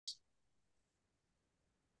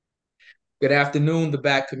Good afternoon, the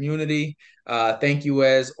back community. Thank you,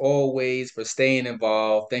 as always, for staying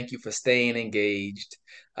involved. Thank you for staying engaged.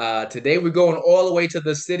 Today, we're going all the way to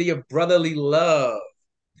the city of brotherly love,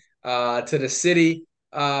 to the city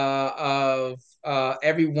of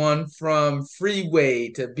everyone from Freeway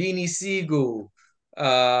to Beanie Siegel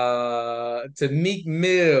to Meek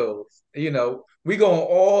Mill. We're going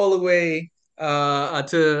all the way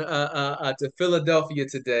to Philadelphia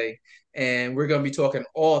today, and we're going to be talking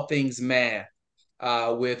all things math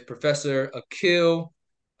with Professor Akil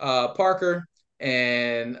Parker.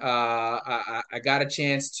 And I got a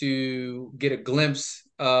chance to get a glimpse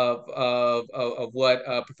of what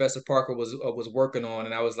Professor Parker was working on,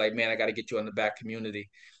 and I was like, man, I got to get you on the back community.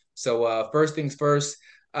 So first things first,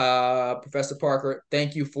 Professor Parker,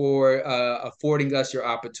 thank you for affording us your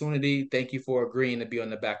opportunity. Thank you for agreeing to be on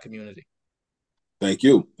the back community. Thank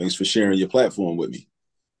you. Thanks for sharing your platform with me.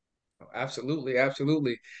 Absolutely,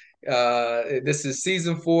 absolutely. This is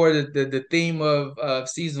season four. The theme of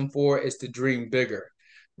season four is to dream bigger,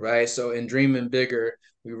 right? So in dreaming bigger,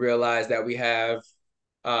 we realize that we have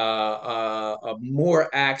more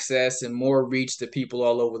access and more reach to people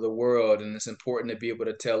all over the world, and it's important to be able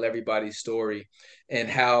to tell everybody's story and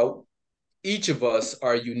how each of us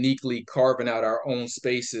are uniquely carving out our own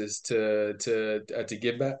spaces to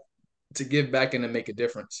give back and to make a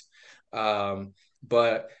difference.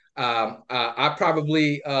 But I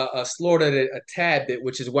probably slaughtered it a tad bit,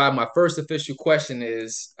 which is why my first official question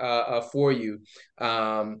is for you.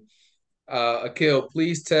 Um, Akil,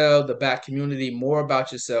 please tell the back community more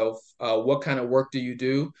about yourself. What kind of work do you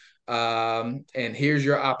do? And here's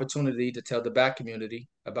your opportunity to tell the back community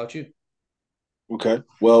about you. Okay.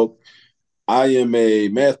 Well, I am a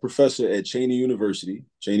math professor at Cheney University.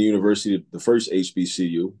 Cheney University, the first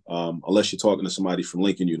HBCU, unless you're talking to somebody from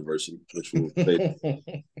Lincoln University, which will say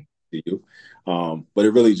to you. But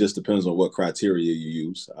it really just depends on what criteria you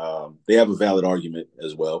use. They have a valid argument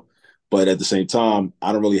as well. But at the same time,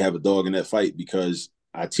 I don't really have a dog in that fight because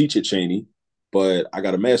I teach at Cheney, but I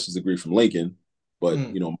got a master's degree from Lincoln. But,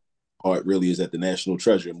 Mm. my heart really is at the National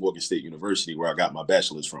Treasure at Morgan State University, where I got my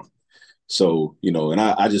bachelor's from. So, and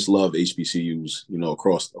I just love HBCUs,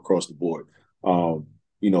 across the board.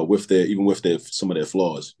 With their even with their some of their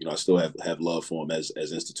flaws, I still have love for them as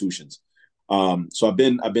institutions. So I've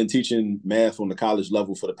been teaching math on the college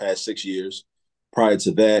level for the past 6 years. Prior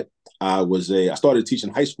to that, I started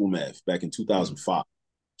teaching high school math back in Mm. 2005.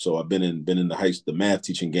 So I've been in the math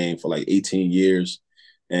teaching game for like 18 years,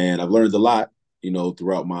 and I've learned a lot,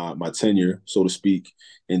 throughout my tenure, so to speak,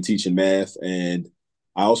 in teaching math. And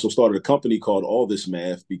I also started a company called All This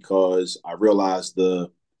Math because I realized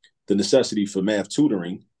the necessity for math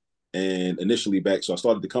tutoring. And so I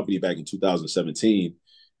started the company back in 2017,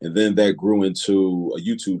 and then that grew into a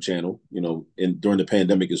YouTube channel. And during the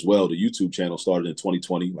pandemic as well, the YouTube channel started in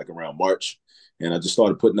 2020, like around March, and I just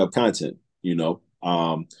started putting up content.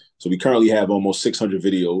 So we currently have almost 600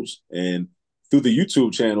 videos, and through the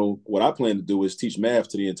YouTube channel, what I plan to do is teach math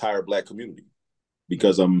to the entire Black community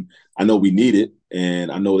because I know we need it, and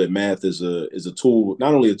I know that math is a tool,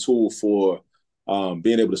 not only a tool for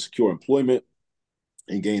being able to secure employment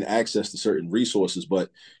and gain access to certain resources, but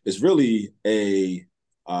it's really a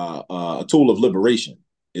tool of liberation,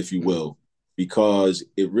 if you Mm. will, because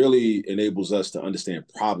it really enables us to understand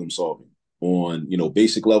problem solving on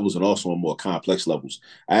basic levels and also on more complex levels.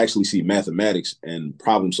 I actually see mathematics and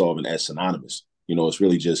problem solving as synonymous. It's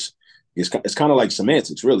really just it's kind of like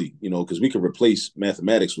semantics, really, because we can replace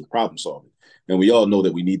mathematics with problem solving, and we all know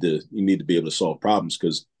that we need to be able to solve problems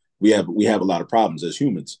because we have a lot of problems as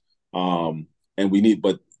humans, and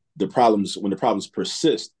but when the problems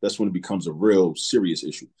persist, that's when it becomes a real serious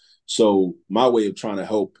issue. So my way of trying to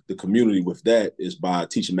help the community with that is by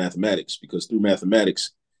teaching mathematics, because through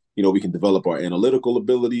mathematics, we can develop our analytical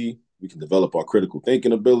ability, we can develop our critical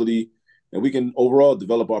thinking ability, and we can overall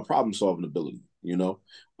develop our problem solving ability. And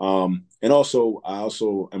I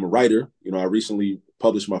also am a writer. I recently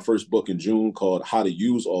published my first book in June called How to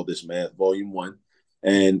Use All This Math, Volume One,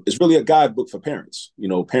 and it's really a guidebook for parents.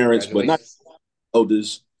 Parents, but not Congratulations.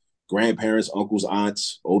 elders, grandparents, uncles,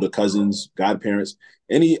 aunts, older cousins, godparents,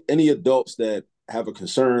 any adults that have a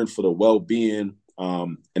concern for the well-being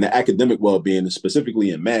and the academic well-being, specifically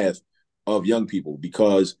in math, of young people.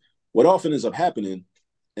 Because what often ends up happening,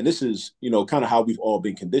 and this is kind of how we've all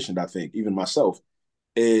been conditioned, I think, even myself,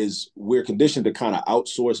 is we're conditioned to kind of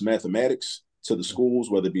outsource mathematics to the schools,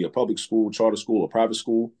 whether it be a public school, charter school, or private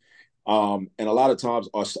school. And a lot of times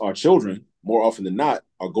our children, more often than not,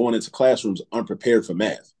 are going into classrooms unprepared for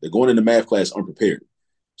math. They're going into math class unprepared.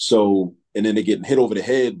 So, and then they're getting hit over the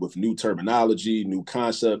head with new terminology, new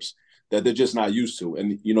concepts that they're just not used to.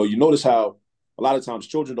 And you notice how a lot of times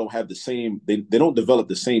children don't have the same they don't develop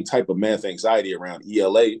the same type of math anxiety around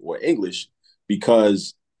ELA or English,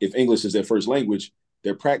 because if English is their first language,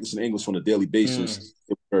 they're practicing English on a daily basis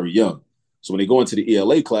Mm, very young. So when they go into the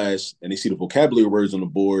ELA class and they see the vocabulary words on the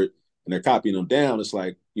board and they're copying them down, it's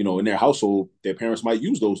like, in their household, their parents might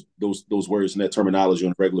use those words and that terminology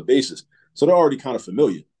on a regular basis. So they're already kind of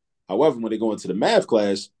familiar. However, when they go into the math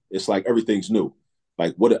class, it's like everything's new.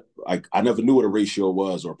 Like I never knew what a ratio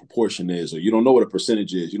was or a proportion is, or you don't know what a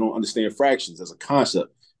percentage is. You don't understand fractions as a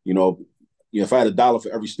concept. You know, if I had $1 for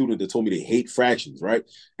every student that told me they hate fractions, right?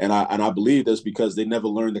 And I believe that's because they never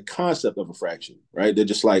learned the concept of a fraction, right? They're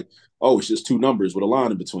just like, oh, it's just two numbers with a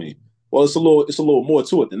line in between. Well, it's a little more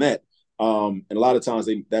to it than that. And a lot of times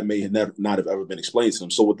that may have never not have ever been explained to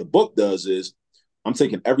them. So what the book does is I'm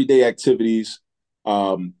taking everyday activities,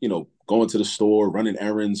 going to the store, running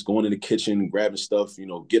errands, going in the kitchen, grabbing stuff,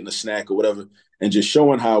 getting a snack or whatever, and just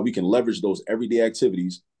showing how we can leverage those everyday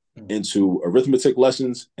activities mm, into arithmetic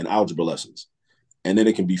lessons and algebra lessons. And then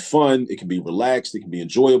it can be fun, it can be relaxed, it can be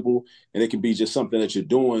enjoyable, and it can be just something that you're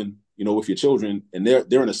doing, with your children, and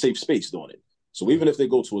they're in a safe space doing it. So even if they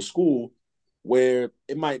go to a school where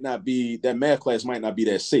it might not be that math class might not be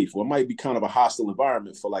that safe, or it might be kind of a hostile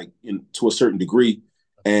environment for to a certain degree,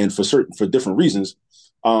 and for different reasons.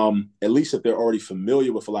 At least if they're already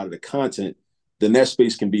familiar with a lot of the content, then that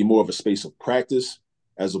space can be more of a space of practice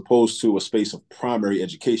as opposed to a space of primary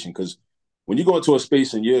education. Because when you go into a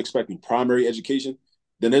space and you're expecting primary education,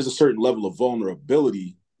 then there's a certain level of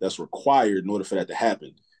vulnerability that's required in order for that to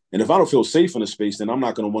happen. And if I don't feel safe in a space, then I'm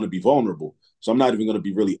not going to want to be vulnerable. So I'm not even going to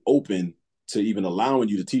be really open to even allowing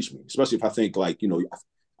you to teach me, especially if I think I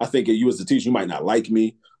think you as the teacher, you might not like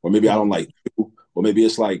me, or maybe I don't mm, like you, or maybe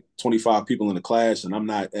it's like 25 people in the class and I'm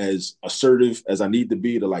not as assertive as I need to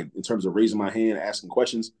be to like in terms of raising my hand, asking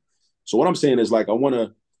questions. So what I'm saying is like I want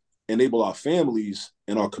to enable our families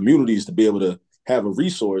and our communities to be able to have a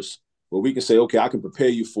resource where we can say, okay, I can prepare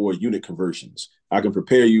you for unit conversions. I can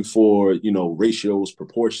prepare you for, ratios,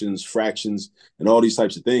 proportions, fractions, and all these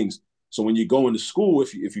types of things. So when you go into school,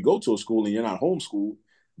 if you go to a school and you're not homeschooled,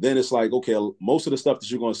 then it's like, okay, most of the stuff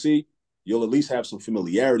that you're going to see, you'll at least have some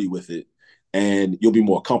familiarity with it and you'll be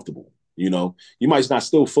more comfortable. You might not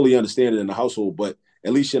still fully understand it in the household, but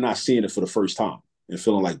at least you're not seeing it for the first time and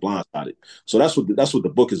feeling like blindsided. So that's what the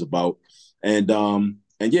book is about. And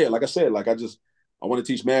yeah, like I said, I want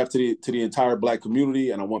to teach math to the entire Black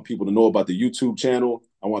community, and I want people to know about the YouTube channel.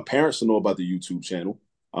 I want parents to know about the YouTube channel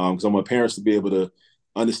because I want parents to be able to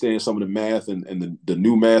understand some of the math and the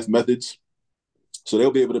new math methods, so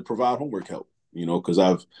they'll be able to provide homework help. Because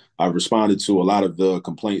I've responded to a lot of the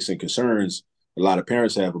complaints and concerns a lot of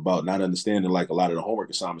parents have about not understanding like a lot of the homework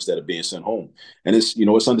assignments that are being sent home, and it's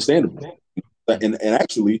understandable. And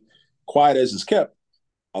actually, quiet as it's kept,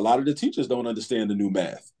 a lot of the teachers don't understand the new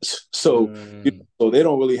math. So mm, so they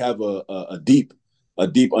don't really have a deep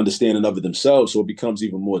understanding of it themselves. So it becomes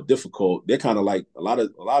even more difficult. They're kind of like a lot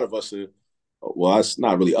of us are, well, it's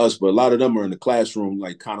not really us, but a lot of them are in the classroom,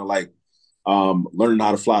 like kind of like learning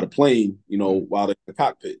how to fly the plane, mm, while they're in the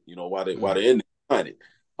cockpit, while mm. they're in there behind it.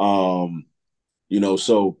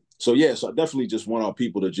 So yeah, so I definitely just want our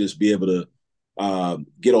people to just be able to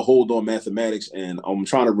get a hold on mathematics, and I'm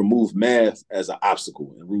trying to remove math as an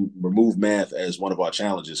obstacle and remove math as one of our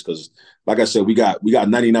challenges. Because, like I said, we got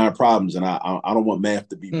 99 problems, and I don't want math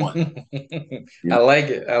to be one. I You like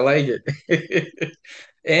it. I like it.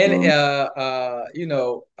 And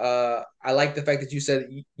know? I like the fact that you said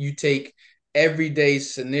you take everyday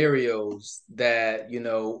scenarios that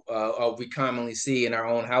we commonly see in our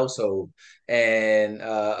own household, and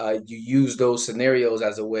you use those scenarios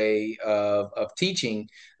as a way of teaching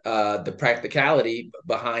the practicality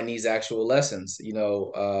behind these actual lessons.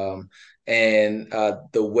 And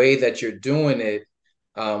the way that you're doing it,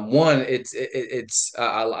 one,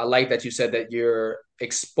 I like that you said that you're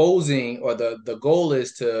exposing, or the goal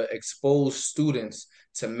is to expose students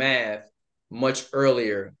to math much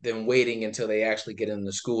earlier than waiting until they actually get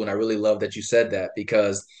into school. And I really love that you said that,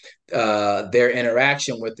 because their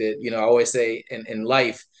interaction with it, I always say in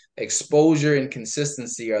life, exposure and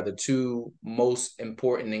consistency are the two most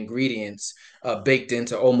important ingredients baked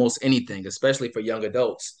into almost anything, especially for young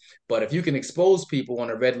adults. But if you can expose people on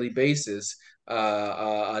a regular basis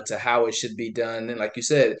to how it should be done, and like you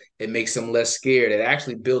said, it makes them less scared. It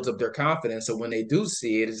actually builds up their confidence. So when they do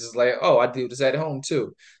see it, it's just like, oh, I do this at home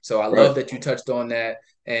too. So I Right. love that you touched on that,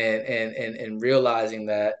 and realizing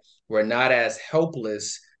that we're not as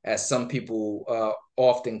helpless as some people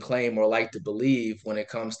often claim or like to believe when it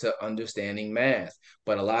comes to understanding math.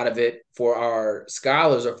 But a lot of it for our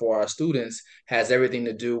scholars or for our students has everything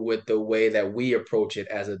to do with the way that we approach it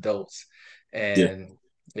as adults. Yeah. And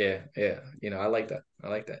yeah, I like that. I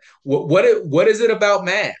like that. What is it about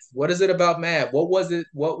math? What is it about math? What was it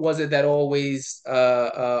that always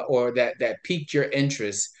or that piqued your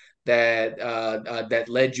interest that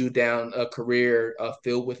led you down a career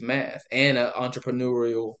filled with math and an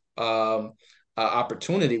entrepreneurial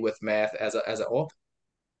opportunity with math as an author?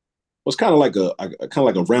 Well, it's kind of like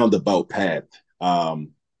a roundabout path.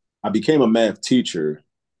 Um, I became a math teacher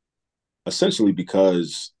essentially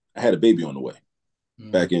because I had a baby on the way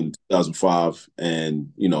back Mm, in 2005,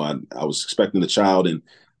 and I was expecting a child, and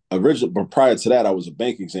originally, but prior to that, I was a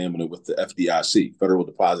bank examiner with the FDIC, Federal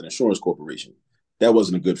Deposit Insurance Corporation. That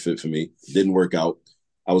wasn't a good fit for me. It didn't work out.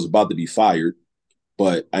 I was about to be fired,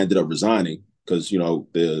 but I ended up resigning because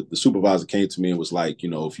the supervisor came to me and was like,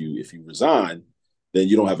 if you resign, then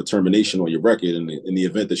you don't have a termination on your record. In the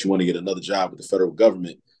event that you want to get another job with the federal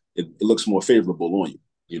government, it looks more favorable on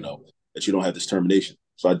you, mm, that you don't have this termination.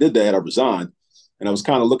 So I did that. I resigned, and I was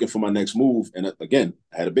kind of looking for my next move. And again,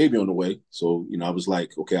 I had a baby on the way, so I was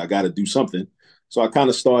like, okay, I got to do something. So I kind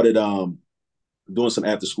of started doing some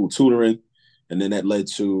after school tutoring. And then that led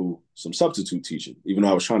to some substitute teaching, even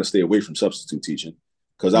though I was trying to stay away from substitute teaching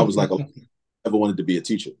because I was like, mm. I never wanted to be a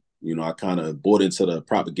teacher. I kind of bought into the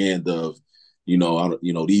propaganda of,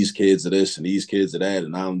 these kids are this and these kids are that.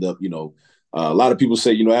 And I end up, a lot of people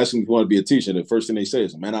say, ask them if you want to be a teacher. The first thing they say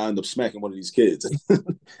is, man, I end up smacking one of these kids.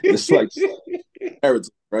 And it's like,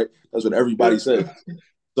 right? That's what everybody says.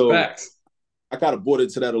 So Facts. I kind of bought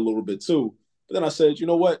into that a little bit too. But then I said, you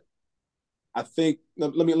know what? I think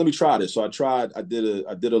let me try this. So I tried. I did a.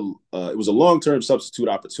 It was a long term substitute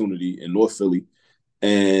opportunity in North Philly,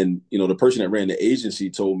 and the person that ran the agency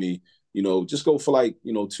told me, just go for like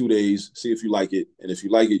 2 days, see if you like it, and if you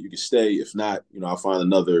like it, you can stay. If not, I'll find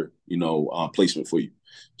another placement for you.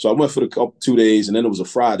 So I went for the 2 days, and then it was a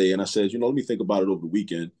Friday, and I said, let me think about it over the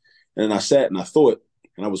weekend, and then I sat and I thought,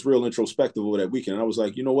 and I was real introspective over that weekend. And I was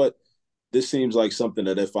like, you know what? This seems like something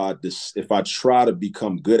that if I try to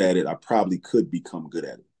become good at it, I probably could become good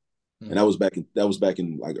at it. And Mm, that was back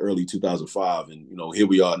in like early 2005, and here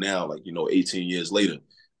we are now, like 18 years later.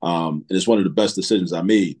 And it's one of the best decisions I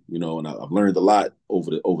made, and I've learned a lot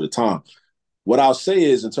over the time. What I'll say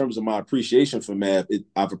is, in terms of my appreciation for math,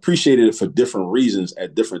 I've appreciated it for different reasons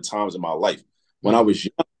at different times in my life. When I mm, was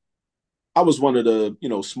young, I was one of the,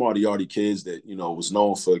 smarty arty kids that, was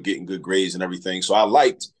known for getting good grades and everything. So I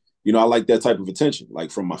liked that type of attention,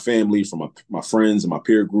 like from my family, from my friends and my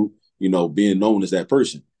peer group, being known as that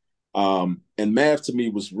person. And math to me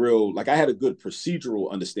was real, like I had a good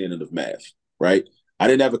procedural understanding of math, right? I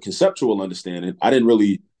didn't have a conceptual understanding. I didn't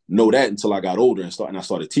really know that until I got older and I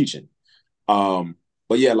started teaching. Um,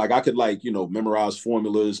 but yeah, like I could memorize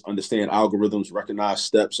formulas, understand algorithms, recognize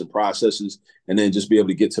steps and processes, and then just be able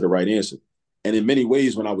to get to the right answer. And in many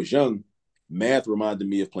ways, when I was young, math reminded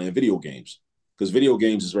me of playing video games because video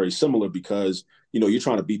games is very similar because you're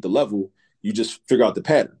trying to beat the level, you just figure out the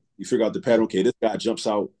pattern. You figure out the pattern. mm. Okay, this guy jumps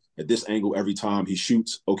out at this angle every time he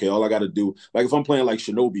shoots. Okay, all I got to do, like if I'm playing like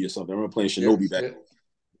Shinobi or something, I remember playing Yeah, Shinobi back. yeah.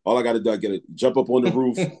 All I got to do, I get to jump up on the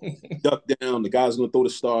roof, duck down. The guy's gonna throw the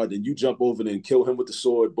star, then you jump over and kill him with the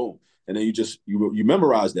sword. Boom, and then you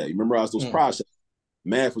memorize that. You memorize those Mm, processes.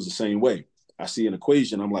 Math was the same way. I see an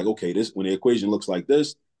equation. I'm like, okay, this when the equation looks like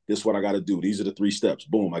this is what I got to do. These are the 3 steps.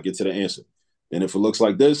 Boom, I get to the answer. And if it looks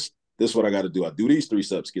like this is what I got to do. I do these 3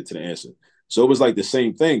 steps, get to the answer. So it was like the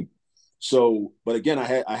same thing. So, but again,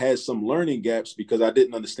 I had some learning gaps because I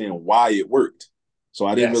didn't understand why it worked. So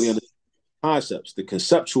I didn't really yes. understand concepts, the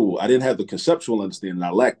conceptual. I didn't have the conceptual understanding.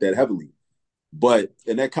 I lacked that heavily.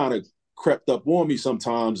 And that kind of crept up on me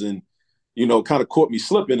sometimes, and kind of caught me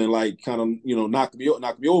slipping and like kind of knocked me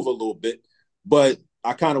over a little bit. But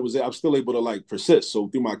I'm still able to like persist. So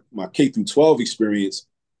through my K through 12 experience,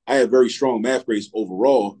 I had very strong math grades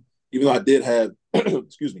overall, even though I did have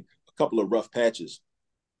excuse me, a couple of rough patches.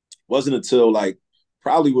 Wasn't until like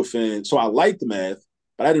probably within, so I liked the math,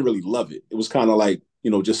 but I didn't really love it. It was kind of like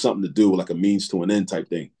just something to do, like a means to an end type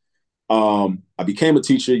thing. I became a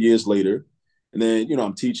teacher years later, and then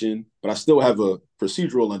I'm teaching, but I still have a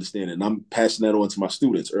procedural understanding, and I'm passing that on to my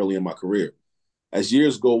students early in my career. As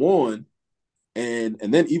years go on, and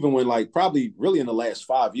then even when like probably really in the last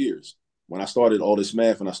 5 years, when I started all this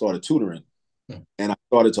math and I started tutoring, Mm, and I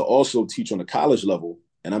started to also teach on the college level,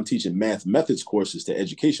 and I'm teaching math methods courses to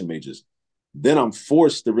education majors. Then I'm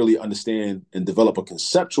forced to really understand and develop a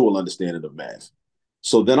conceptual understanding of math.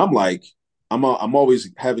 So then I'm like, I'm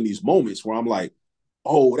always having these moments where I'm like,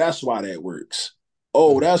 Oh, that's why that works.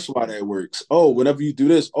 Oh, Mm, that's why that works. Oh, whenever you do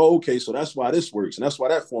this, oh, okay, so that's why this works, and that's why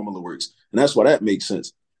that formula works, and that's why that makes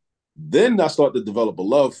sense. Then I start to develop a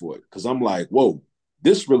love for it because I'm like, whoa,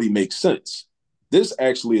 this really makes sense. This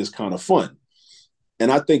actually is kind of fun.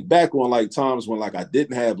 And I think back on like times when like I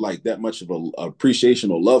didn't have like that much of a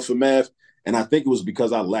appreciation or love for math, and I think it was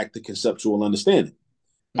because I lacked the conceptual understanding.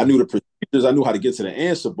 I mm, knew the procedures, I knew how to get to the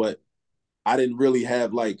answer, but I didn't really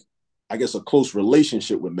have like, I guess, a close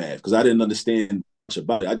relationship with math because I didn't understand much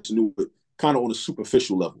about it. I just knew it kind of on a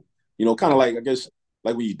superficial level. Kind of right. like, I guess,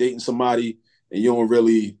 like when you're dating somebody and you don't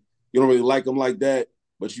really like them like that,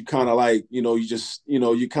 but you kind of like, you just,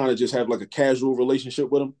 you kind of just have like a casual relationship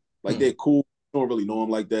with them. Like Mm. they're cool. You don't really know them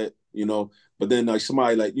like that. But then like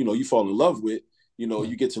somebody like, you fall in love with, Mm.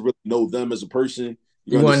 you get to really know them as a person.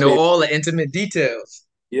 You You want to know understand. all the intimate details.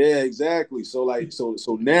 Yeah, exactly. So like so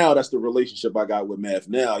now that's the relationship I got with math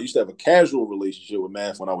now. I used to have a casual relationship with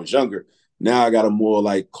math when I was younger. Now I got a more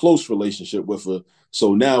like close relationship with her.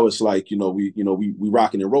 So now it's like, we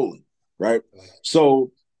rocking and rolling, right?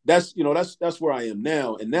 So that's where I am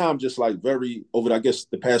now. And now I'm just like very over I guess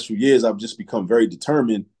the past few years I've just become very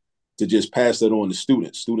determined to just pass that on to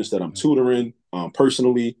students that I'm Mm, tutoring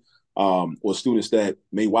personally, or students that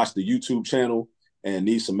may watch the YouTube channel and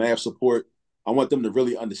need some math support. I want them to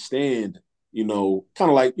really understand, kind of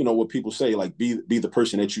like, what people say, like be the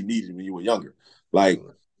person that you needed when you were younger. Like,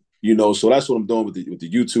 absolutely. so that's what I'm doing with the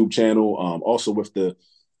YouTube channel. Also with the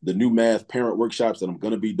new math parent workshops that I'm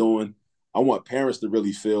gonna be doing. I want parents to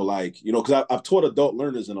really feel like, because I've taught adult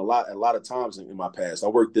learners in a lot of times in my past. I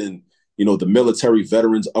worked in, the military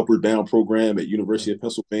veterans upward bound program at University Mm, of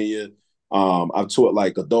Pennsylvania. I've taught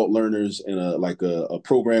like adult learners in a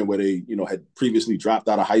program where they, had previously dropped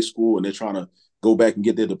out of high school and they're trying to go back and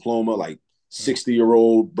get their diploma, like mm,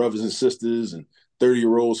 60-year-old brothers and sisters and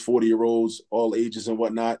 30-year-olds, 40-year-olds, all ages and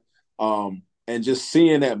whatnot. And just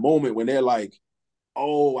seeing that moment when they're like,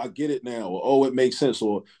 oh, I get it now, or oh, it makes sense,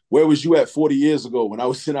 or where was you at 40 years ago when I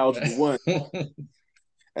was in algebra one? mm.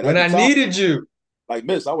 And When at the I time, needed you. like,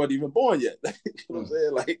 miss, I wasn't even born yet. You know what I'm Mm,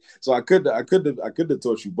 saying? Like, so I could have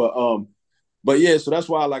taught you, but yeah, so that's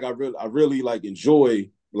why like I really like enjoy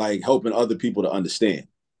like helping other people to understand,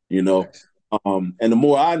 you know. nice. And the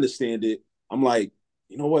more I understand it, I'm like,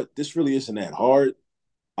 you know what, this really isn't that hard.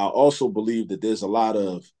 I also believe that there's a lot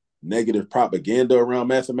of negative propaganda around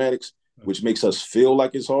mathematics, Mm, which makes us feel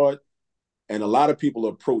like it's hard. And a lot of people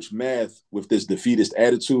approach math with this defeatist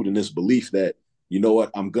attitude and this belief that, you know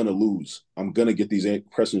what, I'm gonna lose. I'm gonna get these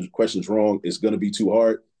questions wrong. It's gonna be too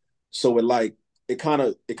hard. So it kind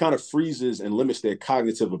of freezes and limits their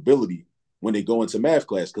cognitive ability when they go into math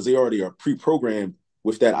class because they already are pre-programmed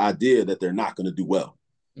with that idea that they're not gonna do well.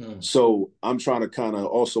 mm, So I'm trying to kind of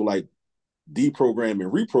also like deprogram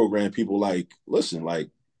and reprogram people like, listen, like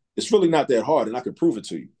it's really not that hard and I can prove it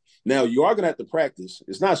to you. Now you are gonna have to practice.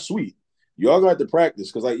 It's not sweet. You are gonna have to practice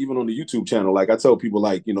because like even on the YouTube channel, like I tell people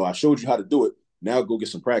like, I showed you how to do it. Now go get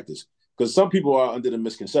some practice. Because some people are under the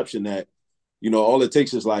misconception that, all it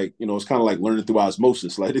takes is like, it's kind of like learning through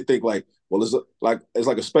osmosis. Like they think like, well, it's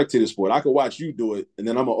like a spectator sport. I could watch you do it and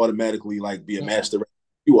then I'm gonna automatically like be a mm, master.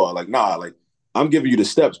 You are like, nah, like I'm giving you the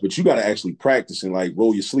steps, but you got to actually practice and like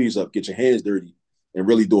roll your sleeves up, get your hands dirty, and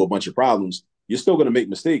really do a bunch of problems. You're still going to make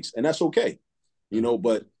mistakes, and that's okay, mm.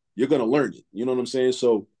 but you're going to learn it. You know what I'm saying?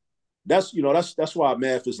 So that's why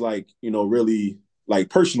math is like really like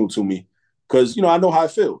personal to me because I know how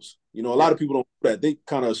it feels. A lot Yeah. of people don't do that. They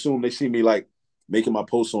kind of assume they see me like making my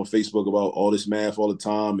posts on Facebook about all this math all the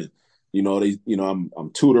time, and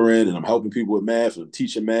I'm tutoring and I'm helping people with math and I'm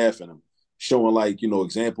teaching math and I'm showing like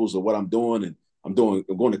examples of what I'm doing and I'm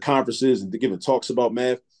going to conferences and giving talks about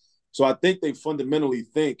math. So I think they fundamentally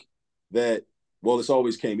think that well, it's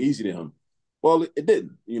always came easy to him. Well, it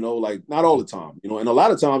didn't, like not all the time, and a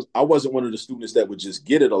lot of times I wasn't one of the students that would just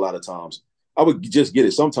get it a lot of times. I would just get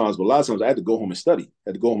it sometimes, but a lot of times I had to go home and study,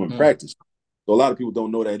 had to go home and Mm. practice. So a lot of people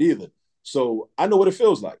don't know that either. So I know what it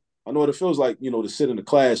feels like. I know what it feels like, to sit in the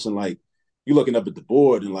class and like you looking up at the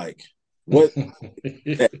board and like, what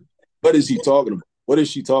what is he talking about? What is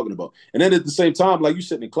she talking about? And then at the same time, like you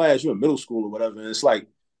sitting in class, you're in middle school or whatever, and it's like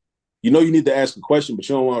you need to ask a question, but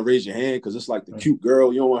you don't want to raise your hand because it's like the Mm, cute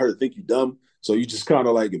girl. You don't want her to think you dumb. So you just kind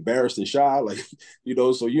of like embarrassed and shy, like,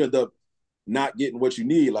 so you end up not getting what you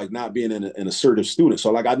need, like not being an assertive student.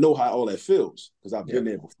 So like I know how all that feels because I've yeah. been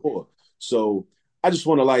there before. So I just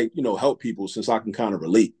want to like, help people since I can kind of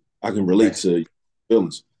relate. I can relate Nice. to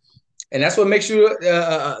feelings. And that's what makes you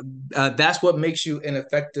that's what makes you an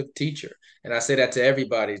effective teacher. And I say that to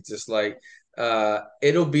everybody. It's just like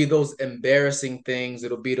it'll be those embarrassing things,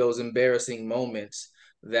 it'll be those embarrassing moments,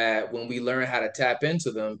 that when we learn how to tap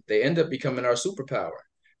into them, they end up becoming our superpower,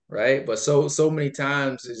 right? But so many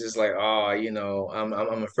times it's just like, oh,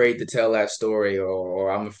 I'm afraid to tell that story,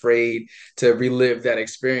 or I'm afraid to relive that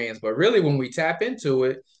experience. But really, when we tap into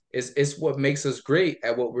it, it's what makes us great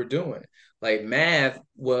at what we're doing. Like math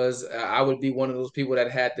was, I would be one of those people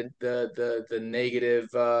that had the negative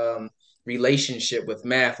relationship with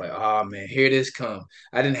math. Like, oh man, here this come.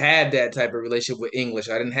 I didn't have that type of relationship with English.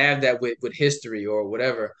 I didn't have that with history or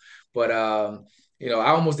whatever. But I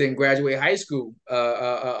almost didn't graduate high school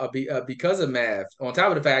because of math. On top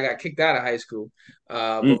of the fact I got kicked out of high school,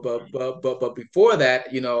 Mm, but before that,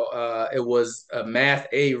 it was a math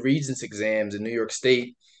A Regents exams in New York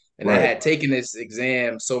State, and I right, had taken this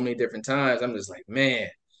exam so many different times. I'm just like, man,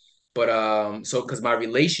 but so because my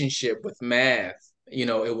relationship with math,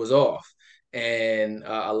 it was off. And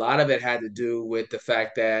a lot of it had to do with the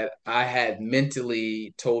fact that I had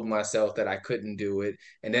mentally told myself that I couldn't do it.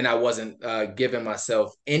 And then I wasn't giving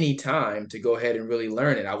myself any time to go ahead and really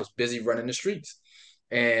learn it. I was busy running the streets.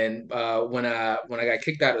 And when I got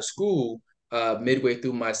kicked out of school, midway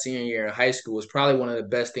through my senior year in high school, was probably one of the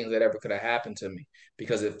best things that ever could have happened to me,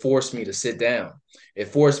 because it forced me to sit down. It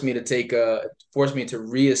forced me to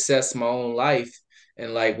reassess my own life,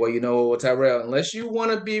 and like, well, Tyrell, unless you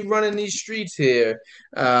want to be running these streets here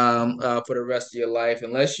for the rest of your life,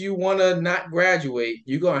 unless you want to not graduate,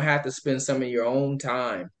 you're gonna have to spend some of your own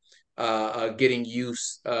time getting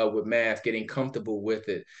used with math, getting comfortable with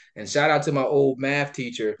it. And shout out to my old math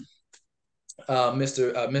teacher,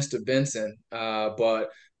 Mr. Benson. But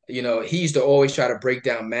he used to always try to break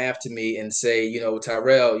down math to me and say,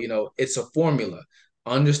 Tyrell, it's a formula.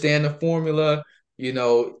 Understand the formula.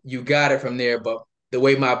 You got it from there. But the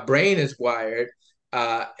way my brain is wired,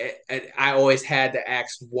 I always had to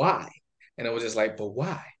ask why, and it was just like, but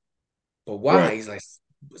why? But right, why? He's like,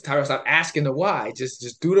 Tyra, stop asking the why.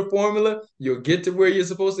 Just do the formula. You'll get to where you're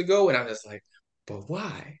supposed to go. And I'm just like, but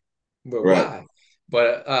why? But right, why?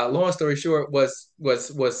 But long story short, was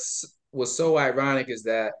so ironic is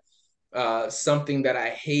that something that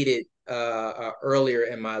I hated earlier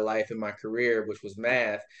in my life, in my career, which was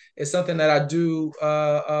math, is something that I do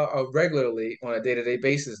regularly on a day-to-day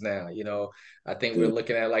basis now. I think we're yeah,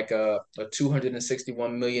 looking at like a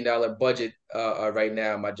 $261 million budget right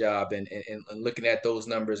now in my job, and looking at those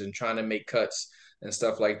numbers and trying to make cuts and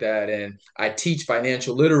stuff like that. And I teach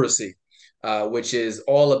financial literacy, which is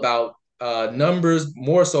all about numbers,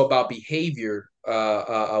 more so about behavior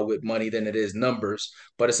with money than it is numbers.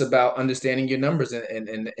 But it's about understanding your numbers,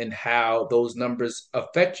 and how those numbers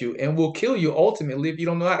affect you and will kill you ultimately if you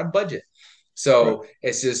don't know how to budget. right, So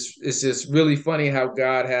it's just really funny how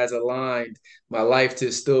God has aligned my life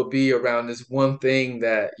to still be around this one thing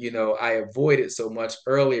that I avoided so much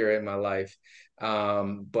earlier in my life.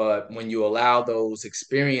 But when you allow those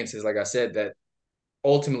experiences, like I said, that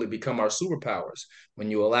ultimately become our superpowers, when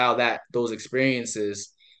you allow those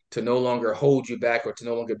experiences to no longer hold you back, or to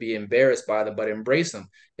no longer be embarrassed by them, but embrace them.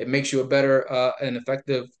 It makes you a better and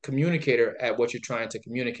effective communicator at what you're trying to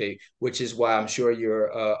communicate, which is why I'm sure you're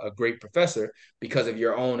a great professor, because of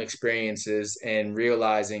your own experiences and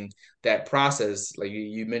realizing that process. Like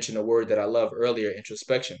you mentioned a word that I love earlier,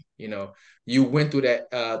 introspection. You went through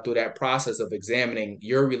that process of examining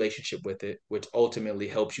your relationship with it, which ultimately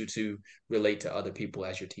helps you to relate to other people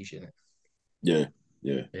as you're teaching it. yeah,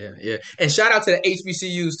 yeah. Yeah, yeah. And shout out to the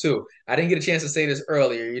HBCUs too. I didn't get a chance to say this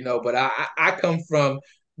earlier, but I come from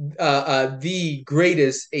the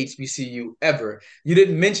greatest HBCU ever. You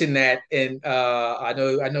didn't mention that, and I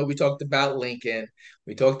know we talked about Lincoln,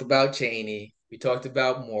 we talked about Cheney, we talked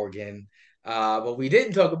about Morgan, but we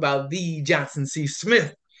didn't talk about the Johnson C.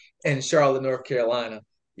 Smith in Charlotte, North Carolina.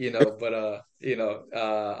 So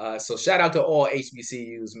shout out to all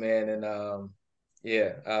HBCUs, man, and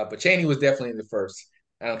yeah, but Cheney was definitely the first.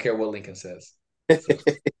 I don't care what Lincoln says. So.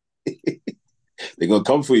 They're gonna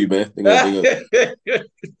come for you, man. They're gonna Let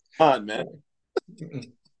come on, man.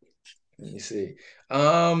 me see.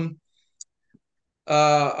 One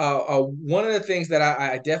of the things that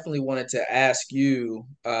I definitely wanted to ask you,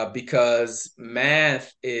 because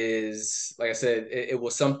math is, like I said, it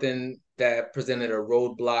was something that presented a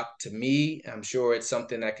roadblock to me. I'm sure it's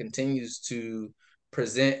something that continues to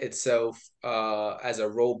present itself as a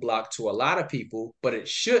roadblock to a lot of people, but it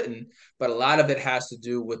shouldn't. But a lot of it has to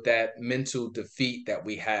do with that mental defeat that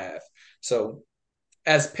we have. So,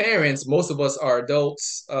 as parents, most of us are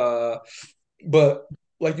adults. But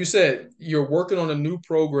like you said, you're working on a new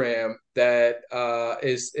program that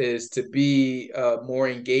is to be more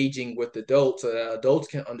engaging with adults, so that adults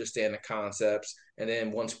can understand the concepts. And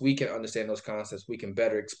then once we can understand those concepts, we can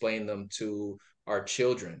better explain them to our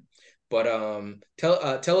children. But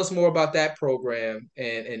tell us more about that program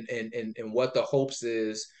and what the hopes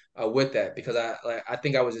is with that, because I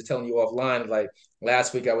think I was just telling you offline, like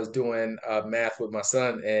last week I was doing math with my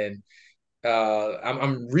son, and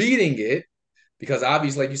I'm reading it because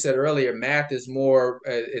obviously, like you said earlier, math is more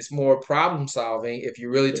it's more problem solving. If you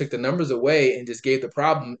really took the numbers away and just gave the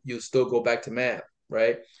problem, you'll still go back to math,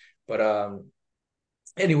 right? But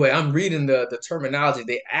anyway, I'm reading the terminology.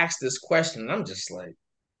 They asked this question, and I'm just like,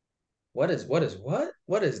 what is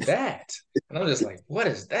that? And I'm just like, what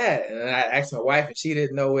is that? And I asked my wife, and she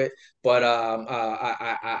didn't know it. But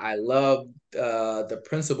I love the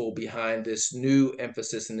principle behind this new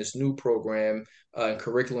emphasis and this new program and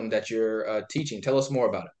curriculum that you're teaching. Tell us more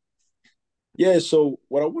about it. Yeah, so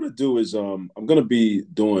what I want to do is I'm going to be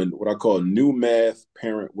doing what I call new math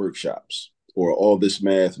parent workshops, or all this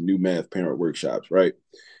math, new math parent workshops, right?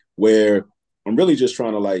 Where I'm really just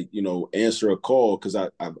trying to, like, answer a call, because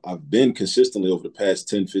I've been consistently over the past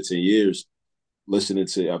 10, 15 years listening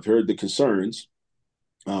to, I've heard the concerns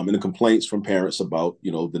and the complaints from parents about,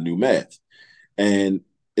 the new math. And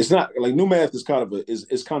it's not like new math is kind of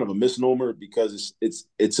is kind of a misnomer, because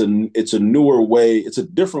it's a newer way, it's a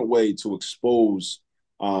different way to expose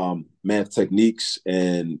math techniques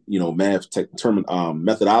and math term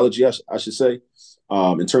methodology, I should say,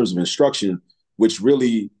 in terms of instruction, which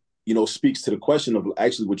really speaks to the question of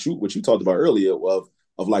actually what you talked about earlier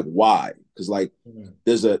of like why, because like Mhm.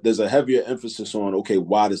 there's a heavier emphasis on, okay,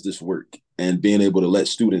 why does this work, and being able to let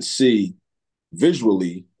students see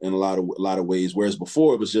visually in a lot of ways. Whereas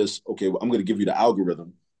before it was just, okay, well, I'm going to give you the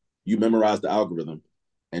algorithm, you memorize the algorithm,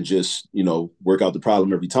 and just work out the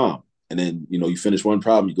problem every time. And then you finish one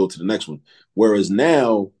problem, you go to the next one. Whereas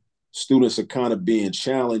now students are kind of being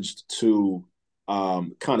challenged to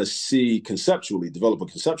kind of see conceptually, develop a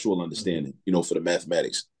conceptual Mhm. understanding, for the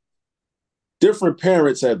mathematics. Different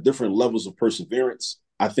parents have different levels of perseverance.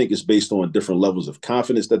 I think it's based on different levels of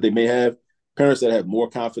confidence that they may have. Parents that have more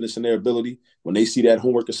confidence in their ability, when they see that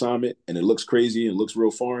homework assignment and it looks crazy and looks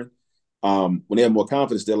real foreign, when they have more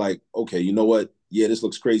confidence, they're like, okay, you know what? Yeah, this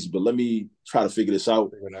looks crazy, but let me try to figure this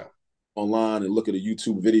out Figure it out. online and look at a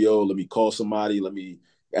YouTube video. Let me call somebody. Let me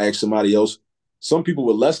ask somebody else. Some people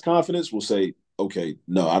with less confidence will say, okay,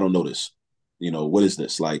 no, I don't know this. What is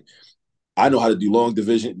this? Like, I know how to do long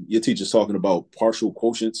division. Your teacher's talking about partial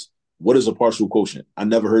quotients. What is a partial quotient? I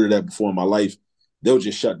never heard of that before in my life. They'll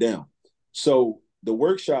just shut down. So the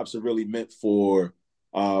workshops are really meant for,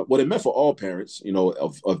 well, they're meant for all parents,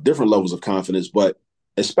 of different levels of confidence, but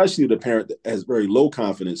especially the parent that has very low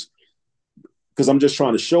confidence, because I'm just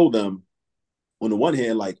trying to show them, on the one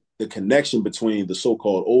hand, like the connection between the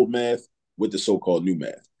so-called old math with the so-called new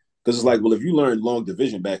math. Because it's like, Mhm. well, if you learned long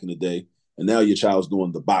division back in the day, and now your child's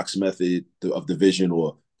doing the box method of division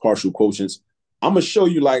or partial quotients, I'm gonna show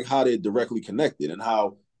you like how they're directly connected and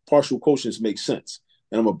how partial quotients make sense.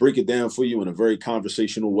 And I'm gonna break it down for you in a very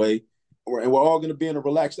conversational way. And we're all gonna be in a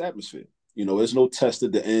relaxed atmosphere. There's no test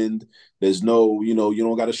at the end. There's no, you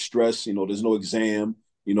don't gotta stress, there's no exam.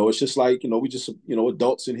 It's just like, we just,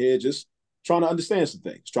 adults in here just trying to understand some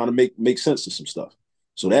things, trying to make sense of some stuff.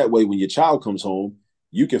 So that way, when your child comes home,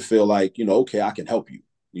 you can feel like, okay, I can help you,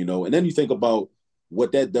 and then you think about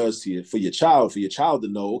what that does to you for your child to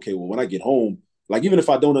know, okay, well, when I get home, like, even if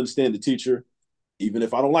I don't understand the teacher, even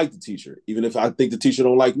if I don't like the teacher, even if I think the teacher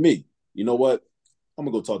don't like me, you know what? I'm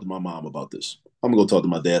gonna go talk to my mom about this. I'm gonna go talk to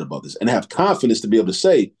my dad about this, and have confidence to be able to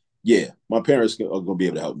say, yeah, my parents are gonna be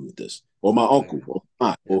able to help me with this, or my uncle, Exactly. or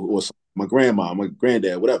my, Yeah. or my grandma, my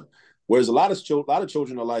granddad, whatever. Whereas a lot of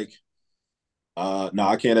children are like, no,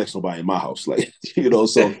 I can't ask nobody in my house, like,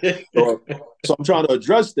 so, so I'm trying to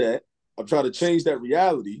address that. I'm trying to change that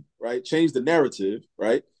reality, right? Change the narrative,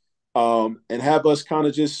 right? And have us kind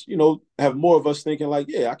of just, have more of us thinking like,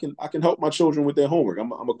 yeah, I can help my children with their homework.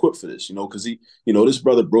 I'm equipped for this, because this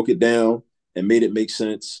brother broke it down and made it make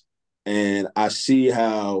sense. And I see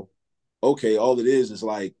how, okay, all it is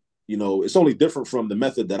like, it's only different from the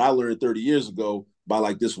method that I learned 30 years ago by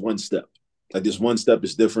like this one step. Like, this one step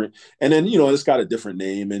is different. And then, it's got a different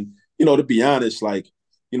name. And, to be honest, like,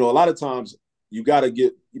 a lot of times you got to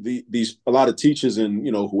get these, a lot of teachers and,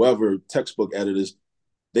 whoever textbook editors,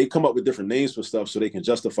 they come up with different names for stuff so they can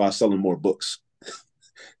justify selling more books.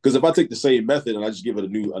 Because if I take the same method and I just give it a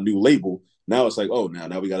new label, now it's like, oh,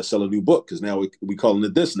 now we got to sell a new book, because now we calling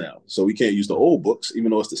it this now. So we can't use the old books,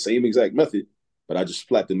 even though it's the same exact method, but I just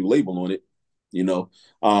slapped a new label on it, you know.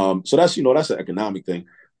 So that's an economic thing.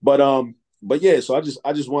 But yeah, so I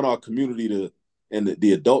just want our community to, and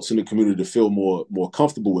the adults in the community, to feel more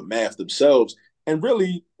comfortable with math themselves, and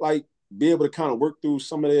really like be able to kind of work through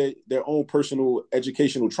some of their own personal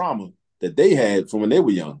educational trauma that they had from when they were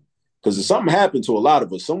young. Because something happened to a lot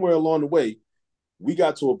of us somewhere along the way. We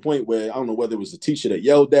got to a point where I don't know whether it was the teacher that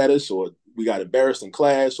yelled at us or we got embarrassed in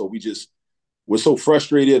class or we just were so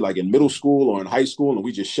frustrated, like in middle school or in high school, and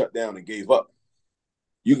we just shut down and gave up.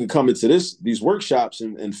 You can come into these workshops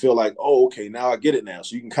and feel like, oh, okay, now I get it now.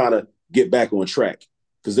 So you can kind of get back on track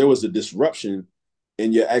because there was a disruption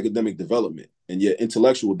in your academic development and your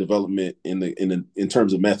intellectual development in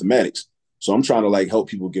terms of mathematics. So I'm trying to like help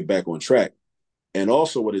people get back on track. And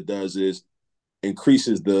also what it does is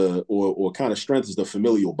increases the or kind of strengthens the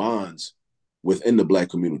familial bonds within the Black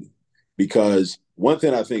community. Because one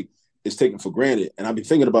thing I think is taken for granted, and I've been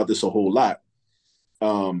thinking about this a whole lot,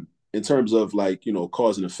 in terms of like,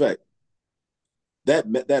 cause and effect.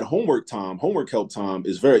 That homework help time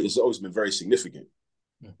it's always been very significant.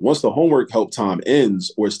 Once the homework help time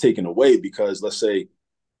ends or it's taken away, because let's say,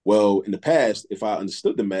 well, in the past, if I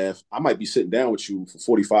understood the math, I might be sitting down with you for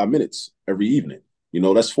 45 minutes every evening.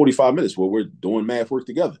 That's 45 minutes where we're doing math work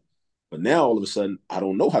together. But now all of a sudden, I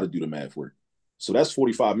don't know how to do the math work. So that's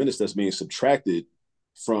 45 minutes that's being subtracted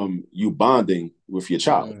from you bonding with your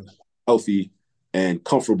child, Mm, healthy and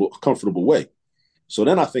comfortable way. So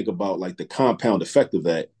then I think about like the compound effect of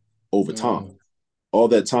that over time, mm, all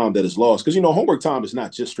that time that is lost. Because homework time is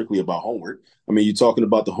not just strictly about homework. I mean, you're talking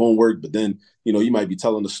about the homework, but then you might be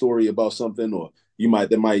telling a story about something, or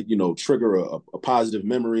that might trigger a positive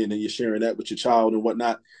memory, and then you're sharing that with your child and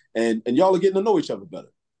whatnot, and y'all are getting to know each other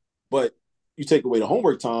better. But you take away the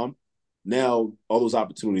homework time, now all those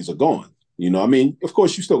opportunities are gone. I mean, of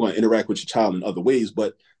course, you're still going to interact with your child in other ways,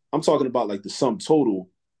 but I'm talking about like the sum total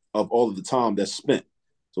of all of the time that's spent.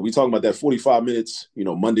 So we talking about that 45 minutes,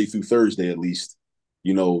 Monday through Thursday at least,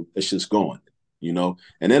 it's just gone. And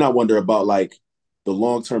then I wonder about like the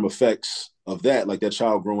long-term effects of that, like that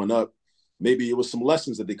child growing up. Maybe it was some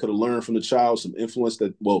lessons that they could have learned from the child, some influence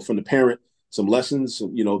from the parent, some lessons,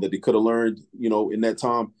 that they could have learned, in that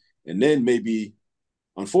time. And then maybe,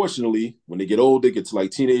 unfortunately, when they get old, they get to like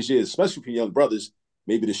teenage years, especially for young brothers,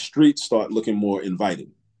 maybe the streets start looking more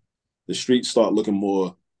inviting. The streets start looking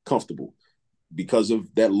more comfortable because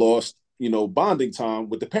of that lost, bonding time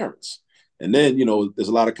with the parents. And then, there's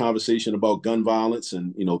a lot of conversation about gun violence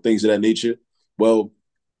and, things of that nature. Well,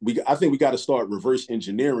 I think we got to start reverse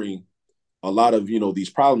engineering a lot of, these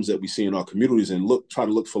problems that we see in our communities and try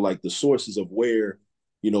to look for like the sources of where,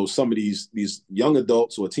 some of these young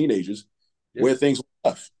adults or teenagers, yeah. where things were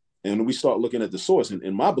left. And we start looking at the source.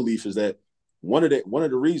 And my belief is that one of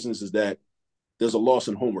the reasons is that there's a loss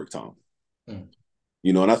in homework time. Mm.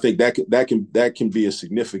 And I think that can be a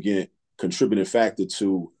significant contributing factor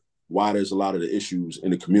to why there's a lot of the issues in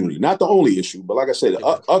the community. Not the only issue, but like I said,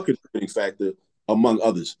 Yeah. a contributing factor among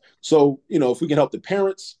others. So, if we can help the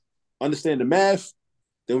parents understand the math,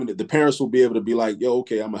 then the parents will be able to be like, yo,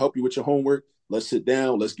 okay, I'm gonna help you with your homework. Let's sit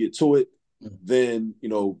down, let's get to it. Mm. Then,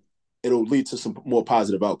 it'll lead to some more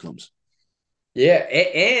positive outcomes. Yeah,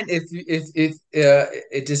 and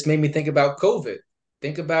it just made me think about COVID.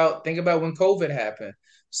 Think about when COVID happened.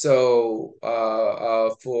 So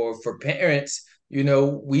for parents,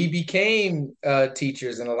 we became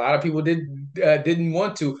teachers, and a lot of people didn't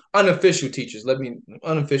want to unofficial teachers. Let me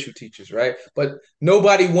unofficial teachers, right? But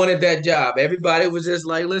nobody wanted that job. Everybody was just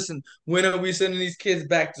like, listen, when are we sending these kids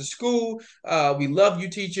back to school? We love you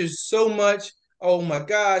teachers so much. Oh my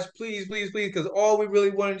gosh, please, please, please, because all we really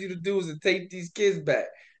wanted you to do is to take these kids back,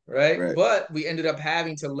 right? Right. But we ended up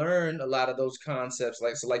having to learn a lot of those concepts.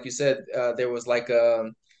 Like you said, there was like a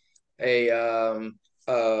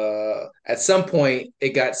at some point it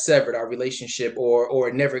got severed, our relationship, or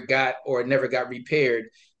it never got repaired.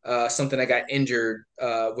 Something that got injured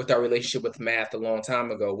with our relationship with math a long time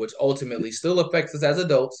ago, which ultimately still affects us as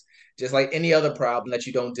adults, just like any other problem that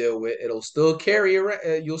you don't deal with. It'll still carry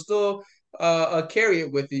around. You'll still carry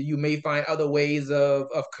it with you. You may find other ways of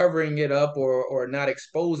covering it up or not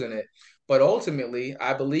exposing it. But ultimately,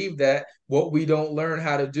 I believe that what we don't learn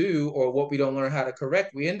how to do or what we don't learn how to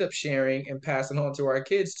correct, we end up sharing and passing on to our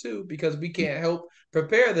kids too, because we can't help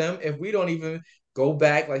prepare them if we don't even go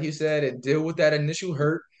back, like you said, and deal with that initial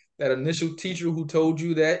hurt, that initial teacher who told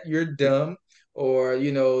you that you're dumb, or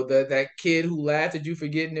that kid who laughed at you for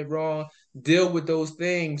getting it wrong. Deal with those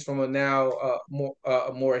things from a now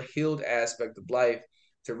a more healed aspect of life,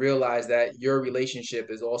 to realize that your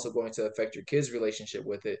relationship is also going to affect your kids' relationship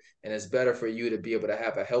with it, and it's better for you to be able to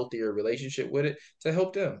have a healthier relationship with it to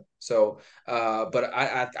help them. So, but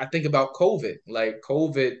I think about COVID. Like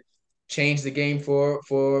COVID changed the game for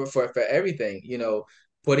everything.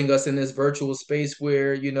 Putting us in this virtual space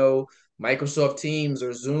where Microsoft Teams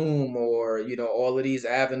or Zoom or all of these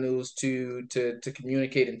avenues to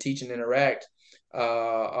communicate and teach and interact.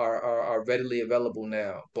 are readily available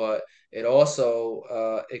now, but it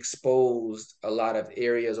also exposed a lot of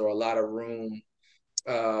areas or a lot of room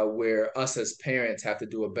where us as parents have to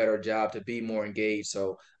do a better job to be more engaged.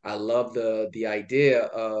 So I love the idea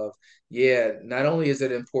of, yeah, not only is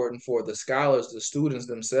it important for the scholars, the students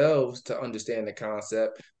themselves to understand the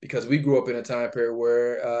concept, because we grew up in a time period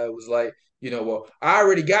where it was like, well, I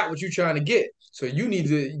already got what you're trying to get, so you need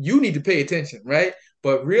to pay attention, right?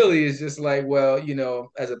 But really, it's just like, well,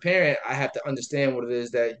 as a parent, I have to understand what it is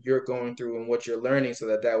that you're going through and what you're learning, so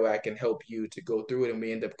that way I can help you to go through it, and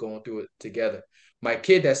we end up going through it together. My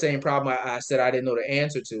kid, that same problem I said I didn't know the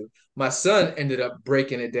answer to, my son ended up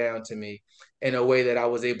breaking it down to me in a way that I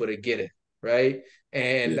was able to get it, right?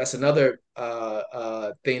 And Yeah, that's another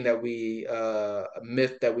thing that a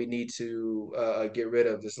myth that we need to get rid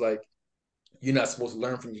of. Just like, you're not supposed to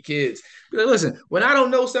learn from your kids. But listen, when I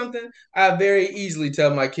don't know something, I very easily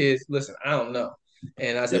tell my kids, listen, I don't know.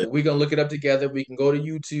 And I said, yeah, but we're gonna look it up together. We can go to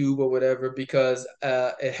YouTube or whatever, because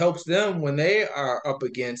it helps them when they are up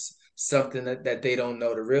against something that they don't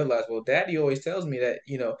know, to realize, well, daddy always tells me that,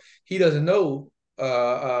 he doesn't know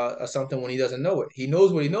something when he doesn't know it. He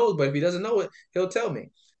knows what he knows, but if he doesn't know it, he'll tell me.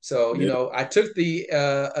 So, yeah, I took the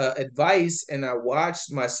advice, and I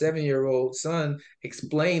watched my 7-year-old son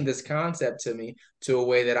explain this concept to me to a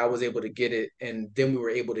way that I was able to get it. And then we were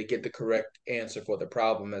able to get the correct answer for the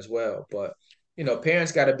problem as well. But,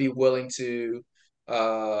 parents got to be willing to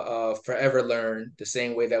forever learn, the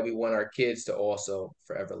same way that we want our kids to also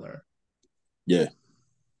forever learn. yeah.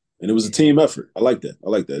 And it was a Yeah. team effort. I like that. I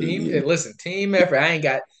like that. Listen, team effort. I ain't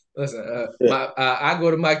got, listen, Yeah. I go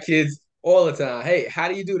to my kids all the time. Hey, how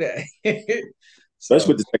do you do that? Especially So,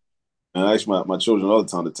 with the and I ask my children all the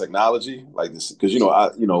time the technology, like this, because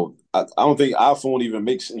I don't think iPhone even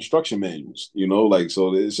makes instruction manuals, like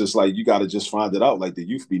so it's just like you got to just find it out. Like the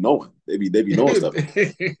youth be knowing, they be knowing stuff.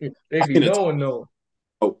 they I be can knowing, no.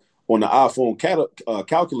 on the iPhone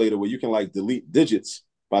calculator where you can like delete digits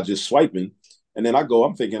by just swiping. And then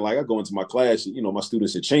I'm thinking like I go into my class, my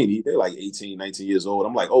students at Cheney, they're like 18, 19 years old.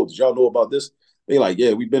 I'm like, oh, did y'all know about this? They like,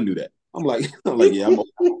 yeah, we've been through that. I'm like, I'm like, yeah,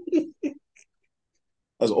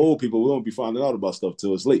 as old people, we won't be finding out about stuff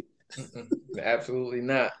till it's late. Absolutely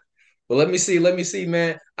not. But let me see,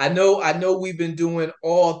 man. I know we've been doing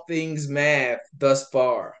all things math thus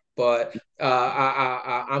far, but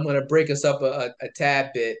I'm gonna break us up a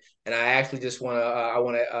tad bit, and I actually just want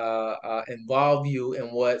to involve you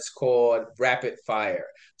in what's called rapid fire.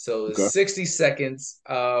 So it's Okay, 60 seconds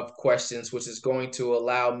of questions, which is going to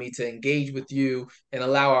allow me to engage with you and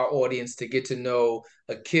allow our audience to get to know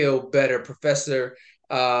Akil better, Professor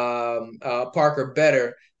Parker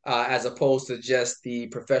better, as opposed to just the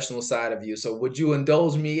professional side of you. So would you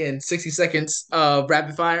indulge me in 60 seconds of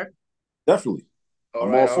rapid fire? definitely. All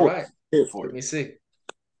I'm right, all all for it. right. Here for Let it. me see.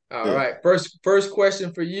 All Yeah, right. First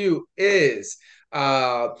question for you is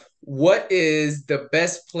what is the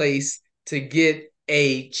best place to get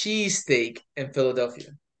a cheesesteak in Philadelphia?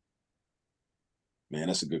 man,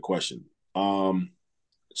 that's a good question.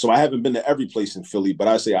 So I haven't been to every place in Philly, but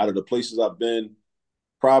I say out of the places I've been,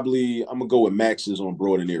 probably I'm gonna go with Max's on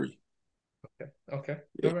Broad and Erie. Okay. Okay.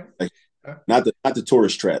 Yeah, All right. like, Uh, not the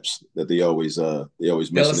tourist traps that they always mention in the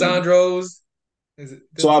movie. Delisandro's. Is it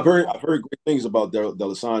So Delisandro? I've heard great things about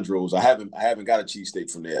D'Alessandro's. I haven't got a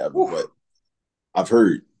cheesesteak from there ever, Whew. but I've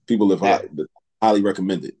heard people have Yeah. highly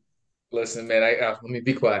recommended. Listen, man. Let me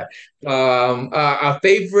be quiet. Our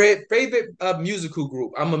favorite musical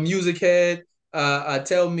group. I'm a music head.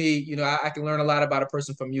 Tell me, I can learn a lot about a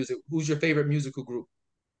person from music. Who's your favorite musical group?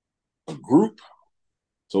 A group,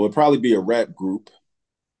 so it'd probably be a rap group,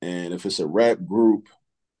 and if it's a rap group,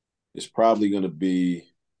 it's probably gonna be.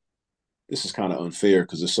 This is kind of unfair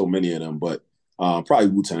because there's so many of them, but probably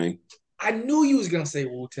Wu Tang. I knew you was gonna say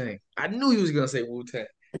Wu Tang. I knew you was gonna say Wu Tang.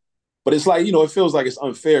 But it's like it feels like it's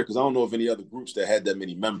unfair because I don't know of any other groups that had that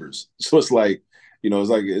many members. So it's like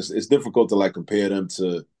it's difficult to like compare them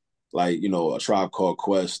to like a Tribe Called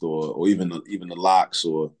Quest or even the Locks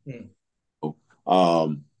or Hmm.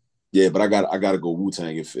 um yeah. But I gotta go Wu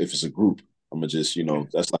Tang if it's a group. I'm gonna just Okay.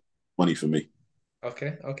 that's like money for me.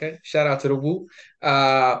 Okay. Okay. Shout out to the Wu.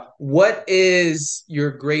 What is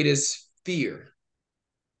your greatest fear?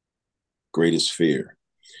 Greatest fear.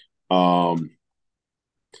 Um,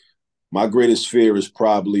 my greatest fear is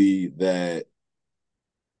probably that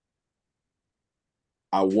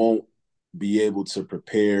I won't be able to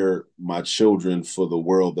prepare my children for the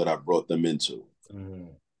world that I brought them into. Mm.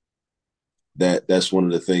 That's one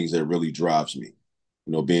of the things that really drives me.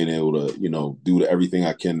 Being able to, do everything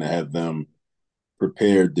I can to have them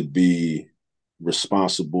prepared to be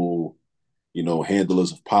responsible,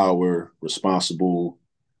 handlers of power, responsible,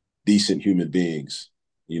 decent human beings,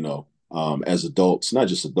 as adults, not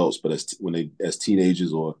just adults, but as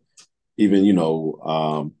teenagers, or even,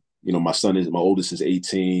 my oldest is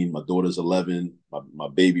 18, my daughter's 11, my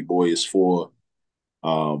baby boy is 4.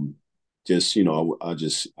 Um, just,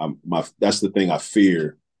 that's the thing I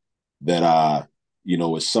fear, that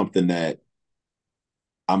is something that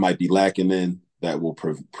I might be lacking in, that will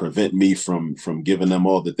prevent me from giving them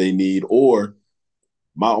all that they need, or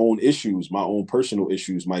my own personal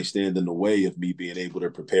issues might stand in the way of me being able to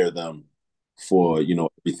prepare them for,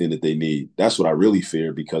 everything that they need. That's what I really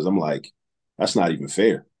fear, because I'm like, that's not even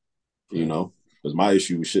fair, Mm. because my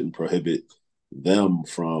issues shouldn't prohibit them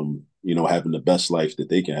from, having the best life that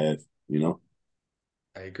they can have.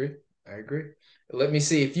 I agree. I agree. Let me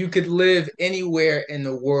see. If you could live anywhere in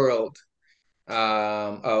the world,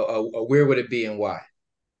 where would it be and why?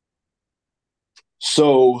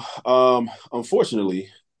 So, unfortunately,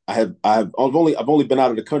 I've only been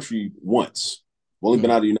out of the country once. I've only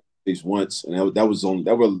been out Mm, of the United States once, and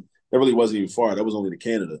that really wasn't even far. That was only to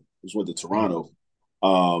Canada. I just went to mm,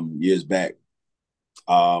 Toronto, years back.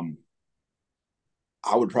 Um,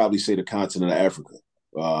 I would probably say the continent of Africa.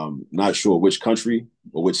 Not sure which country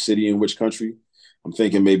or which city in which country. I'm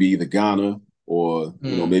thinking maybe either Ghana, or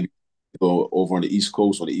mm. maybe go over on the East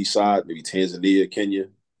Coast, on the East side, maybe Tanzania, Kenya.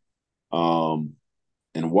 Um,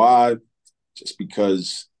 and why? Just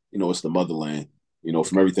because, it's the motherland. From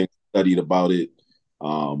Okay. everything I studied about it,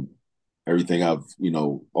 um, everything I've,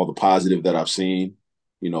 all the positive that I've seen,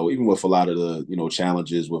 even with a lot of the,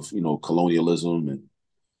 challenges with, colonialism, and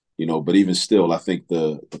but even still, I think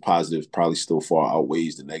the positive probably still far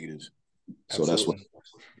outweighs the negative. So that's what Absolutely. I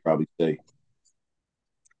probably say.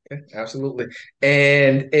 Okay. Absolutely.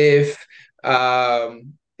 And if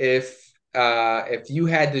you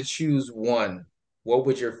had to choose one, what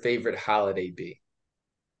would your favorite holiday be?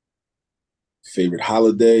 Favorite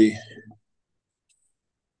holiday?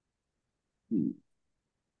 Hmm,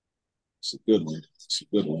 it's a good one. It's a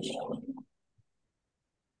good one.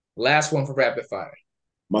 Last one for rapid fire.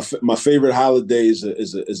 My favorite holiday is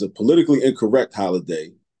a politically incorrect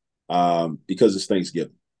holiday, because it's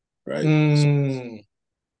Thanksgiving, right? So Mm,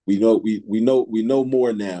 we know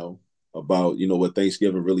more now about, what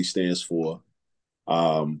Thanksgiving really stands for.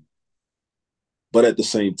 Um, but at the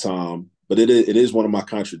same time, but it is one of my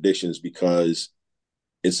contradictions, because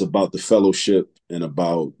it's about the fellowship, and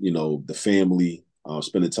about, the family,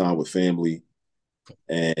 spending time with family,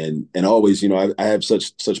 and always, I have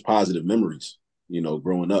such positive memories,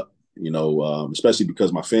 growing up, especially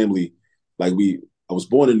because my family, like I was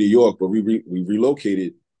born in New York, but we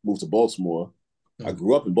relocated, moved to Baltimore. I mm,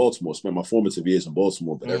 grew up in Baltimore, spent my formative years in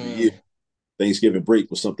Baltimore, but every year mm. Thanksgiving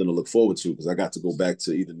break was something to look forward to, because I got to go back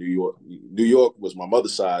to either New York. New York was my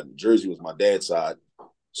mother's side, Jersey was my dad's side,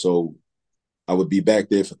 so I would be back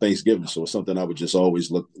there for Thanksgiving. So it's something I would just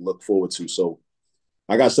always look forward to. So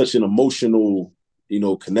I got such an emotional,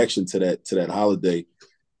 connection to that holiday.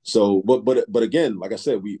 So, but again, like I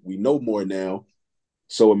said, we know more now,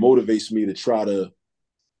 so it motivates me to try to,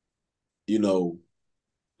 you know,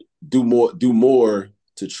 do more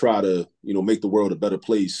to try to, make the world a better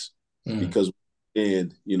place, Mm, because,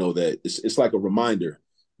 and that it's like a reminder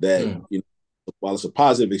that, mm. while it's a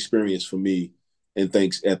positive experience for me, and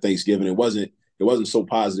thanks at Thanksgiving, it wasn't so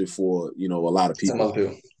positive for, a lot of Some other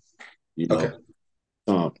people, people. you Okay.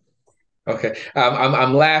 know. Um, Okay.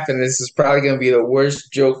 I'm laughing. This is probably gonna be the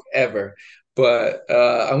worst joke ever, but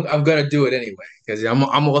I'm gonna do it anyway because I'm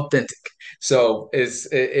authentic. So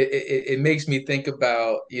it makes me think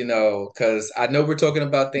about, because I know we're talking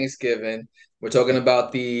about Thanksgiving. We're talking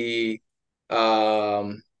about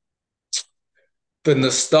um the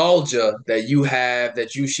nostalgia that you have,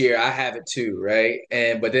 that you share. I have it too, right?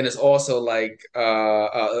 And but then it's also like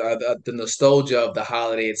the nostalgia of the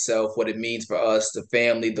holiday itself, what it means for us, the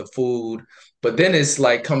family, the food. But then it's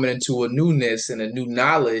like coming into a newness and a new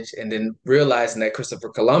knowledge, and then realizing that Christopher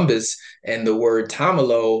Columbus and the word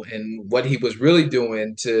tamalo and what he was really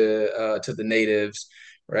doing to the natives,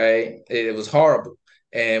 right? It was horrible.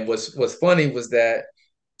 And what's funny was that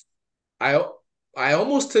I I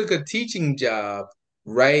almost took a teaching job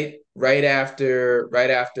right after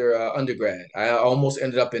undergrad. I almost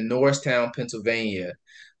ended up in Norristown, Pennsylvania.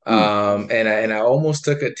 mm, And I almost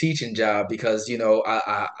took a teaching job because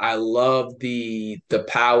I love the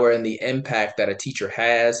power and the impact that a teacher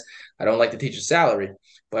has. I don't like the teacher's salary,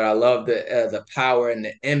 but I love the power and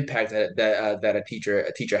the impact that a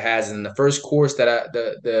teacher has. And the first course that I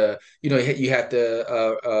the you have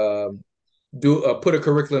to do put a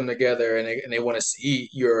curriculum together, and they want to see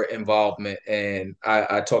your involvement. And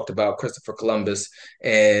I talked about Christopher Columbus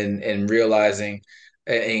and realizing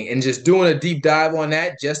and just doing a deep dive on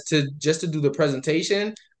that just to do the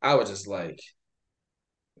presentation. I was just like,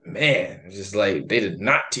 man, it's just like they did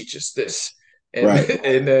not teach us this. And Right.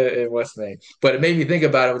 and what's the name? But it made me think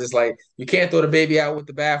about it. Was just like you can't throw the baby out with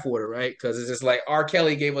the bathwater, right? Because it's just like R.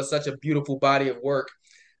 Kelly gave us such a beautiful body of work,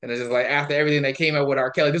 and it's just like after everything that came out with R.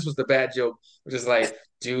 Kelly, this was the bad joke. Which is like,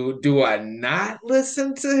 do I not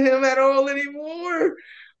listen to him at all anymore?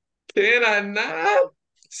 Can I not?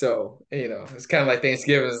 So, it's kind of like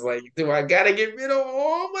Thanksgiving. It's like, do I gotta get rid of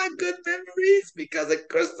all my good memories because of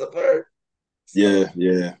Christopher? Yeah, So,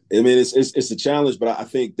 yeah. I mean, it's a challenge, but I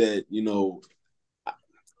think that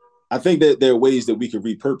I think that there are ways that we can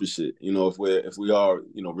repurpose it. If we are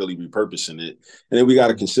really repurposing it, and then we got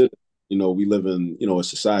to mm, consider we live in a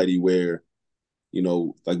society where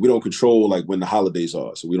like we don't control like when the holidays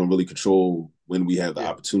are, so we don't really control when we have the yeah.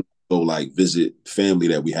 opportunity to go like visit family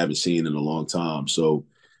that we haven't seen in a long time. So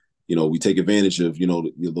we take advantage of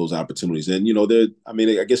those opportunities, and there. I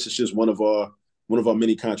mean, I guess it's just one of our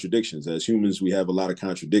many contradictions. As humans, we have a lot of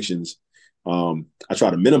contradictions. I try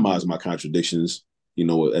to minimize my contradictions,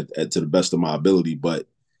 to the best of my ability, but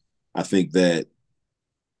I think that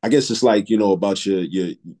I guess it's like about your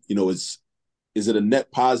is it a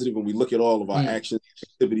net positive when we look at all of our Mm, actions,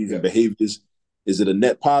 activities, and yeah. behaviors? Is it a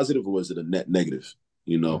net positive or is it a net negative?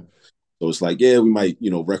 You know, Mm, so it's like, yeah, we might,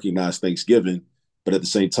 recognize Thanksgiving, but at the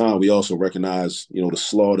same time, we also recognize, the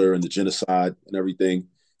slaughter and the genocide and everything.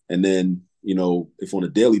 And then, if on a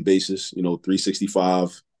daily basis,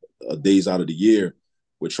 365 days out of the year,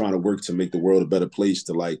 we're trying to work to make the world a better place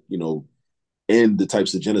to like, end the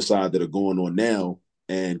types of genocide that are going on now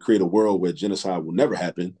and create a world where genocide will never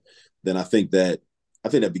happen, then I think that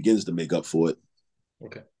begins to make up for it.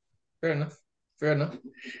 okay. Fair enough. Fair enough.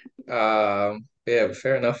 Yeah,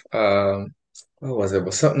 fair enough. What was it?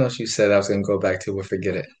 Was something else you said I was gonna go back to, but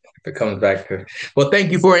forget it. If it comes back to, well,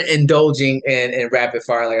 thank you for indulging in rapid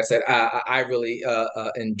fire. Like I said, I really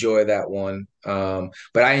enjoy that one.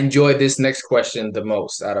 But I enjoyed this next question the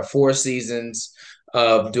most. Out of 4 seasons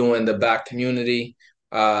of doing the Black community,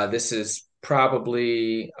 this is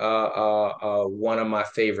probably one of my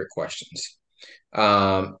favorite questions.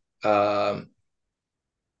 Um, um,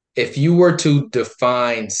 if you were to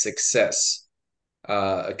define success,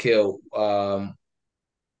 Akil,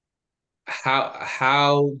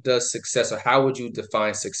 how does success, or how would you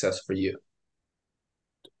define success for you?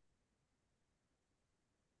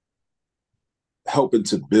 Helping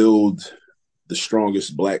to build the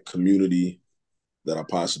strongest Black community that I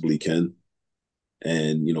possibly can,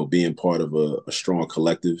 and being part of a strong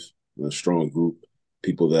collective, a strong group,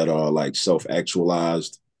 people that are like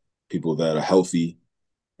self-actualized, people that are healthy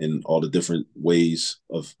in all the different ways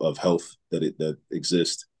of health that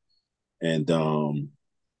exist, and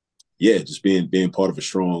yeah, just being part of a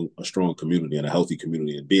strong community and a healthy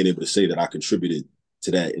community, and being able to say that I contributed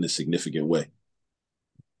to that in a significant way.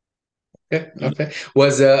 Okay, You know, okay.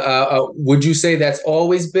 Would you say that's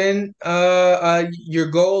always been your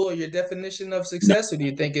goal or your definition of no, success, or do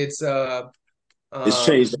you think it's it's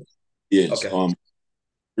changed. um Years. okay,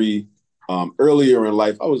 Earlier in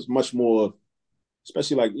life, I was much more,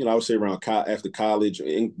 especially like I would say around after college,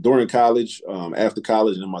 during college, after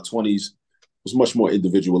college, and in my 20s, was much more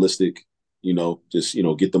individualistic. Just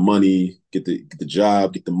get the money, get the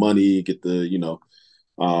job, get the money, get the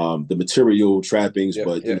material trappings, yeah,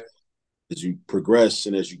 but yeah, as you progress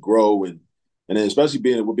and as you grow, and then especially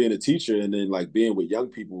being a teacher, and then like being with young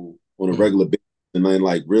people on a mm, regular basis, and then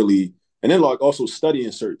like really, and then like also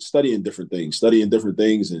studying different things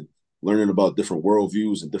and learning about different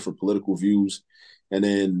worldviews and different political views. And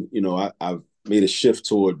then I've made a shift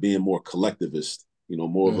toward being more collectivist,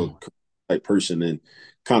 more of a mm, type person, and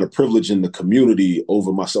kind of privileging the community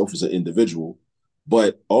over myself as an individual,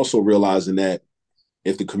 but also realizing that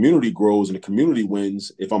if the community grows and the community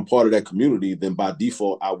wins, if I'm part of that community, then by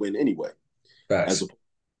default I win anyway. As a facts.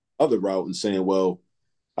 other route and saying, well,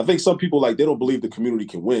 I think some people like they don't believe the community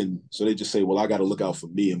can win, so they just say, well, I got to look out for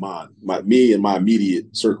me and me and my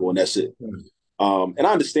immediate circle, and that's it. Mm. And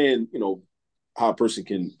I understand, how a person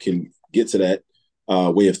can get to that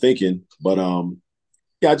way of thinking, but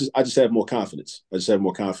yeah, I just have more confidence. I just have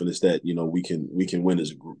more confidence that we can win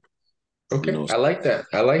as a group. You Okay, know, I like that.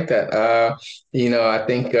 I like that. I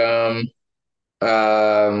think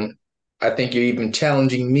Um, I think you're even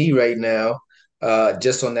challenging me right now,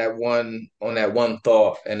 just on that one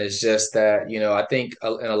thought, and it's just that I think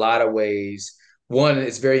in a lot of ways, one,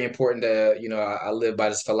 it's very important to I live by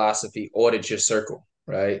this philosophy: audit your circle,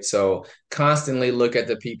 right? So constantly look at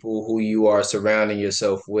the people who you are surrounding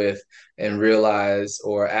yourself with and realize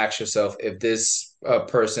or ask yourself if this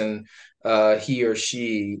person, he or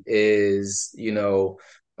she is,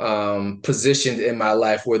 positioned in my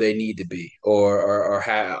life where they need to be, or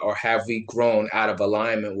have we grown out of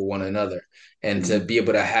alignment with one another? And to Mm-hmm. be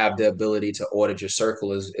able to have the ability to audit your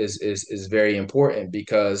circle is very important,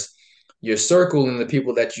 because your circle and the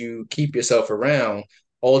people that you keep yourself around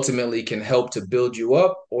ultimately can help to build you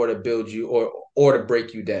up or to build you or to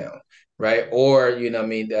break you down, right? Or what I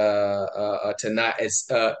mean, to not as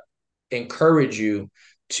encourage you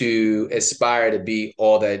to aspire to be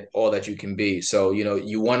all that you can be. So,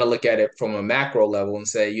 you want to look at it from a macro level and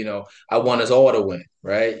say, I want us all to win,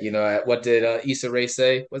 right? What did Issa Rae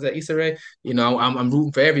say? Was that Issa Rae? I'm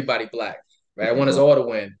rooting for everybody black, right? I want us Right. all to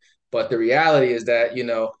win. But the reality is that,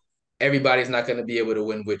 everybody's not going to be able to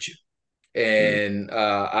win with you. Yeah. And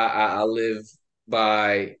I live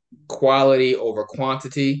by quality over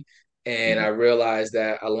quantity. And Mm-hmm. I realized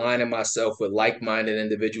that aligning myself with like-minded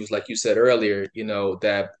individuals, like you said earlier,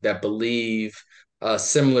 that believe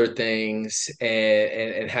similar things,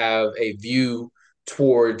 and have a view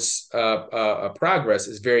towards progress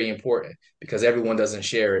is very important, because everyone doesn't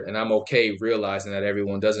share it, and I'm okay realizing that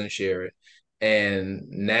everyone doesn't share it. And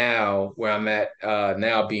now, where I'm at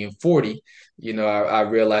now, being 40, I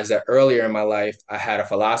realized that earlier in my life, I had a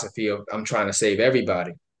philosophy of I'm trying to save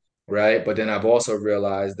everybody, right? But then I've also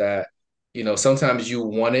realized that, sometimes you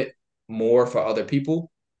want it more for other people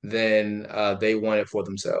than they want it for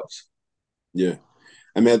themselves. Yeah.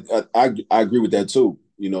 I mean, I agree with that too.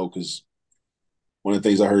 Because one of the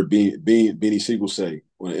things I heard Beanie Siegel say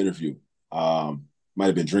on an interview, might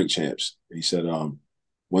have been Drink Champs. He said,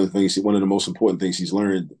 one of the most important things he's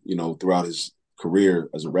learned, throughout his career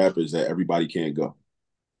as a rapper is that everybody can't go.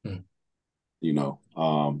 Hmm.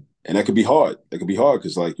 And that could be hard. That could be hard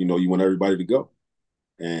because, like, you want everybody to go,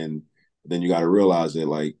 and then you got to realize that,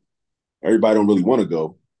 like, everybody don't really want to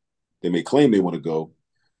go. They may claim they want to go,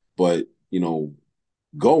 but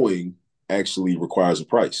going actually requires a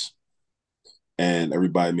price, and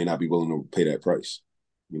everybody may not be willing to pay that price.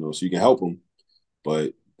 So you can help them,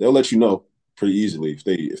 but they'll let you know pretty easily if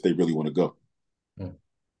they really want to go. Hmm.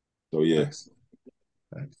 So yeah. Nice.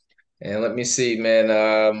 Nice. And let me see,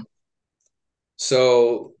 man.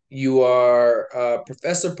 So you are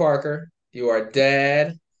Professor Parker, you are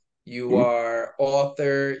dad, you Mhm. are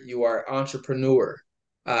author, you are entrepreneur.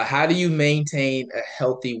 How do you maintain a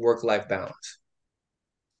healthy work-life balance?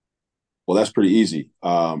 Well, that's pretty easy.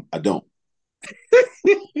 I don't. I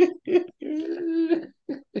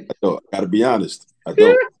don't. I got to be honest. I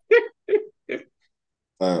don't.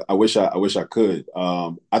 I wish I could.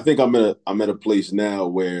 I think I'm at a place now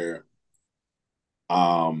where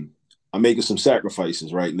um, I'm making some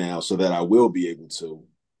sacrifices right now so that I will be able to,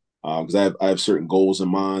 because I have certain goals in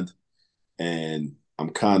mind, and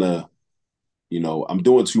I'm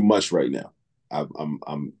doing too much right now. I,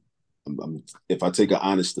 I'm if I take an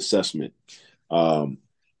honest assessment um,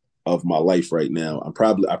 of my life right now, I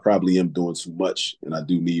probably am doing too much, and I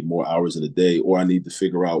do need more hours in a day, or I need to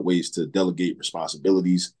figure out ways to delegate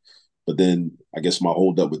responsibilities. But then I guess my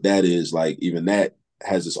holdup with that is, like, even that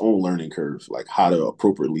has its own learning curve, like how to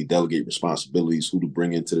appropriately delegate responsibilities, who to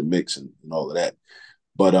bring into the mix, and all of that.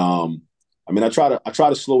 But I mean, I try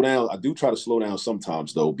to slow down. I do try to slow down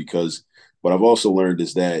sometimes though, because what I've also learned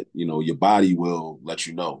is that your body will let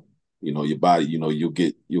you know. Your body, you'll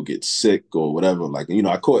get sick or whatever. Like,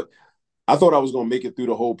 I thought I was gonna make it through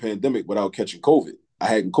the whole pandemic without catching COVID. I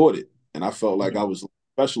hadn't caught it, and I felt like I was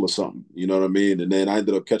special or something. You know what I mean? And then I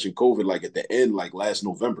ended up catching COVID like at the end, like last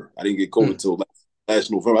November. I didn't get COVID Mm. till last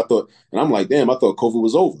November. I thought, and I'm like, damn, I thought COVID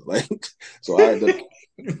was over. Like, so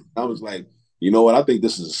I was like, you know what? I think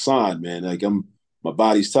this is a sign, man. Like, my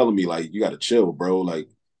body's telling me, like, you got to chill, bro. Like,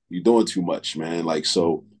 you're doing too much, man. Like,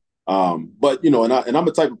 so, but and I'm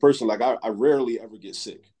the type of person, like, I rarely ever get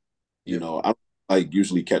sick. Yep. I don't, like,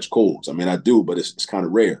 usually catch colds. I mean, I do, but it's kind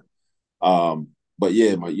of rare. Um, but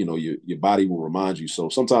yeah, your body will remind you. So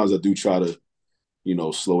sometimes I do try to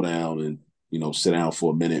slow down and sit down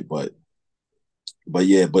for a minute. But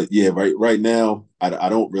yeah, right now I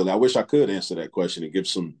don't really. I wish I could answer that question and give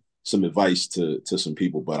some advice to some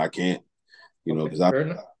people, but I can't. Okay, Because I fair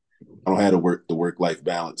enough. don't have the work life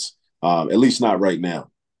balance. At least not right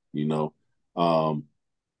now. You know. Um,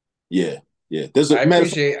 yeah, yeah. There's I a matter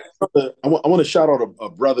of appreciate. fact, I want to shout out a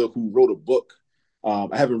brother who wrote a book. I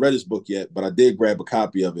haven't read his book yet, but I did grab a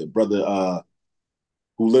copy of it. Brother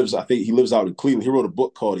who lives, I think he lives out in Cleveland. He wrote a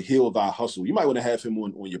book called Heal Thy Hustle. You might want to have him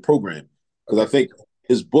on your program, because I Okay. think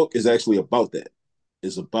his book is actually about that.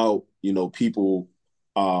 It's about, people,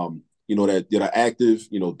 that are active,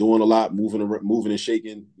 doing a lot, moving and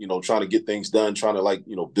shaking, trying to get things done, trying to like,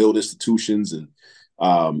 build institutions and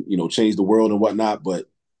change the world and whatnot, but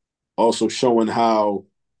also showing how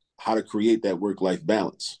to create that work life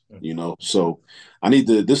balance. So I need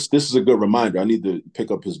to. This is a good reminder. I need to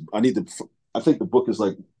pick up his. I need to. I think the book is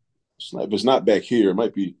like, if it's not back here, it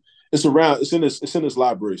might be. It's around. It's in this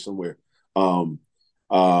library somewhere. Um,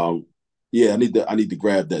 um, yeah, I need to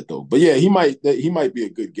grab that though. But yeah, he might be a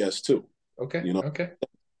good guest too. Okay, You know, okay.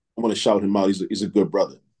 I want to shout him out. He's a good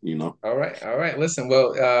brother. You know. All right, all right. Listen,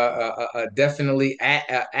 well, definitely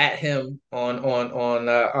at him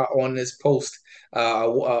on this post.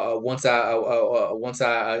 Once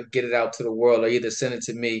I get it out to the world, or either send it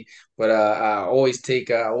to me. But I always take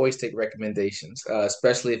recommendations,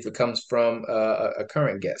 especially if it comes from a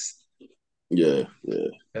current guest. Yeah, yeah.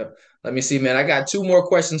 Yep. Let me see, man. I got two more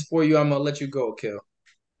questions for you. I'm gonna let you go, Kill.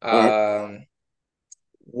 All right. Um,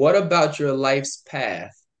 what about your life's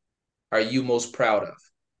path are you most proud of?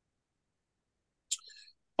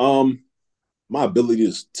 Um, my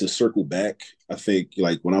ability to circle back. I think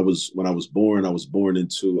like when I was born, I was born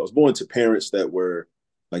to parents that were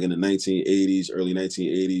like in the 1980s, early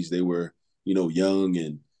 1980s. They were young,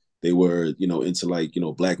 and they were into like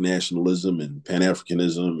black nationalism and Pan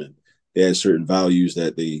Africanism, and they had certain values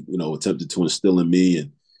that they attempted to instill in me.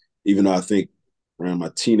 And even though I think around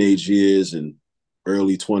my teenage years and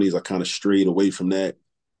early 20s, I kind of strayed away from that,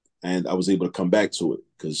 and I was able to come back to it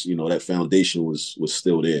because that foundation was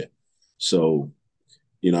still there. So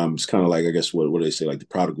I'm just kind of like, I guess, what do they say, like the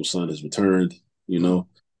prodigal son has returned, Hmm.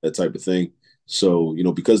 that type of thing. So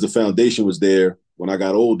because the foundation was there when I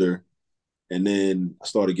got older, and then I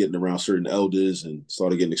started getting around certain elders and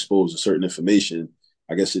started getting exposed to certain information.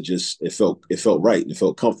 I guess it felt right and it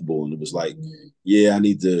felt comfortable, and it was like, yeah, I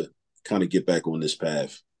need to kind of get back on this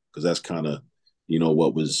path because that's kind of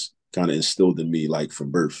what was kind of instilled in me like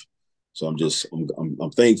from birth. So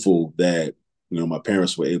I'm thankful that my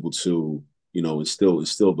parents were able to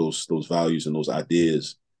instill those values and those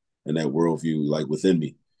ideas and that worldview like within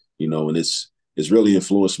me, and it's really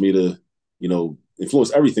influenced me to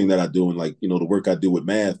influence everything that I do, and like the work I do with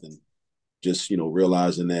math, and just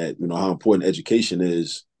realizing that how important education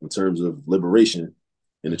is in terms of liberation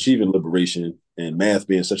and achieving liberation, and math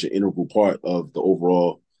being such an integral part of the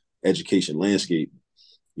overall education landscape.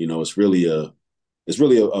 It's really a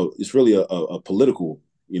political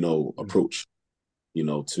Hmm. approach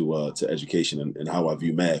to education, and how I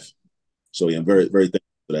view math. So yeah, I'm very very thankful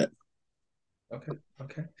for that. Okay,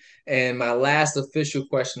 okay. And my last official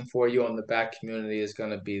question for you on the back community is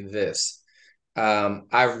going to be this.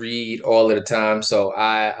 I read all of the time, so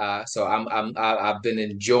I've been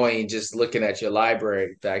enjoying just looking at your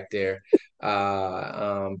library back there.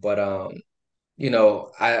 But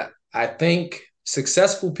I think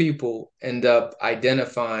successful people end up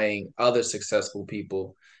identifying other successful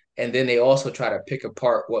people, and then they also try to pick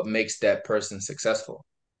apart what makes that person successful,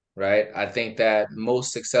 right? I think that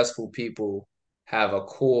most successful people have a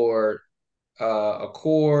core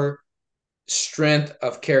strength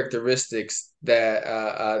of characteristics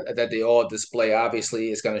that they all display.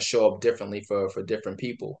 Obviously, it's going to show up differently for different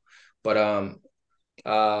people, but um,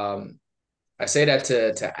 I say that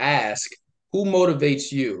to ask who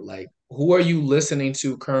motivates you? Like, who are you listening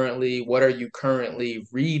to currently? What are you currently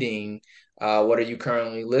reading? What are you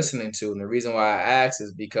currently listening to? And the reason why I ask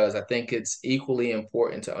is because I think it's equally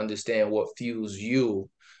important to understand what fuels you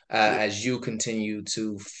Yeah. as you continue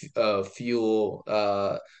to fuel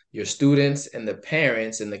your students and the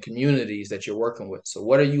parents and the communities that you're working with. So,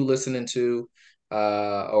 what are you listening to?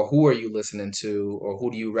 Or who are you listening to? Or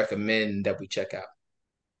who do you recommend that we check out?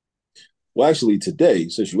 Well, actually, today,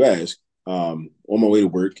 since you asked, on my way to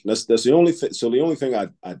work, that's the only thing. So the only thing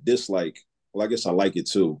I dislike, well, I guess I like it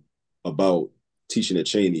too, about teaching at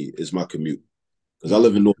Cheney is my commute because I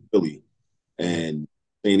live in Mm, North Philly, mhm, and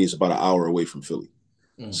Cheney is about an hour away from Philly.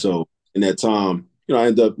 mm, So in that time, I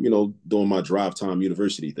end up doing my drive time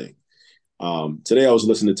university thing. Today I was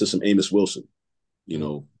listening to some Amos Wilson, you mm.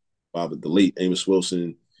 know, the late Amos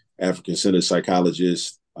Wilson, African centered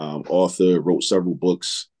psychologist, author, wrote several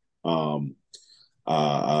books. Um,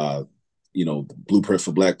 uh, Blueprint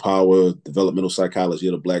for Black Power, Developmental Psychology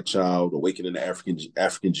of the Black Child, Awakening the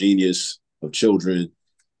African Genius of Children,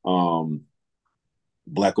 um,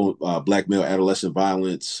 Black Male Adolescent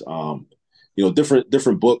Violence,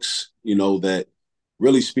 different books, that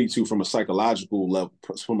really speak to from a psychological level,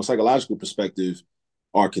 from a psychological perspective,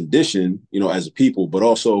 our condition, as a people, but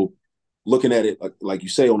also looking at it like you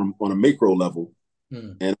say on a macro level,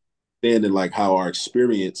 Mm, and understanding like how our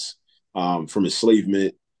experience from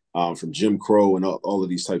enslavement from Jim Crow and all of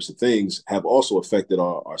these types of things have also affected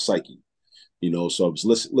our psyche. So I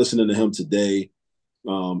was listening to him today.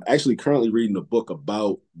 Actually, currently reading a book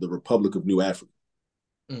about the Republic of New Africa.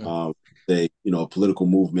 Mm, Um, a political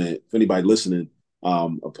movement. If anybody listening, a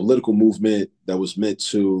political movement that was meant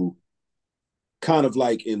to kind of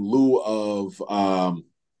like in lieu of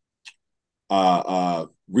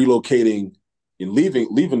relocating and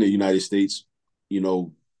leaving the United States, you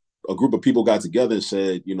know, a group of people got together and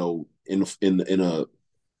said, in a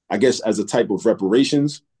I guess as a type of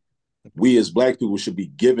reparations, we as Black people should be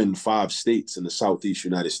given 5 states in the Southeast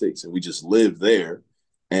United States, and we just live there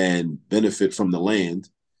and benefit from the land,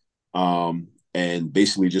 and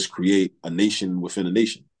basically just create a nation within a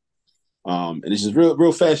nation. And it's just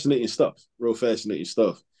real fascinating stuff. Real fascinating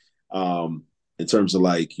stuff. In terms of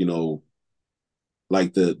like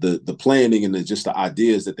like the planning and just the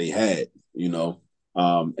ideas that they had. And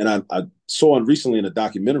I saw recently in a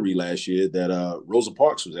documentary last year that Rosa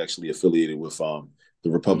Parks was actually affiliated with the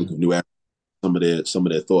Republic mm, of New Africa. Some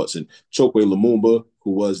of their thoughts, and Chokwe Lumumba,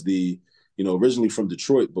 who was originally from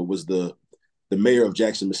Detroit, but was the mayor of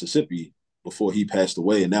Jackson, Mississippi, before he passed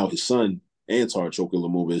away, and now his son Antar Chokwe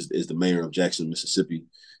Lumumba is the mayor of Jackson, Mississippi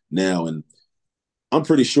now. And I'm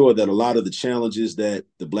pretty sure that a lot of the challenges that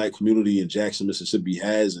the Black community in Jackson, Mississippi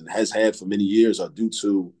has and has had for many years are due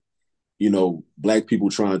to, Black people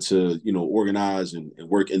trying to, organize and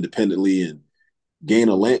work independently and gain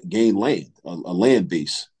land, a land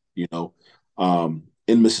base,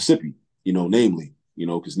 in Mississippi, namely,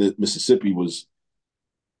 because Mississippi was,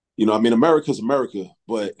 I mean, America's America,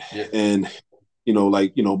 but, yeah. and,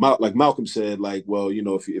 like Malcolm said, like, well,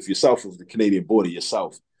 if you're south of the Canadian border, you're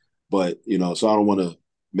south. But, so I don't want to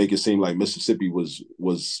make it seem like Mississippi was,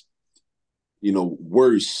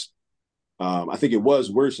 worse. I think it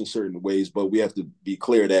was worse in certain ways, but we have to be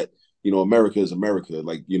clear that, America is America.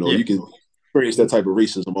 Like, Yeah. you can experience that type of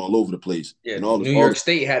racism all over the place. Yeah. And New all York the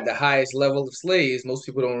State had the highest level of slaves. Most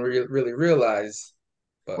people don't really realize.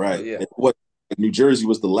 But right. yeah. And what New Jersey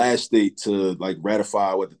was the last state to like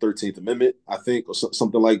ratify the 13th Amendment, I think, or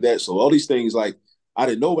something like that. So all these things, like, I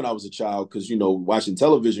didn't know when I was a child because, watching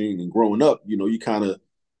television and growing up, you kind of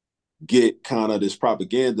get kind of this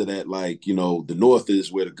propaganda that, like, the North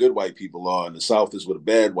is where the good white people are and the South is where the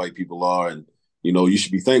bad white people are. And, you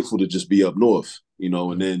should be thankful to just be up North, and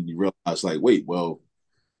Mm, then you realize, like, wait, well,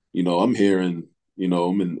 I'm here and,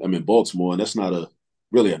 I'm in Baltimore, and that's not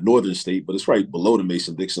really a northern state, but it's right below the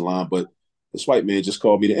Mason-Dixon line. But this white man just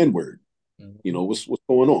called me the N-word. mm, What's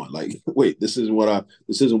going on? Like, wait, this isn't what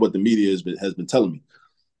the media has been telling me.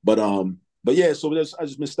 But yeah, so I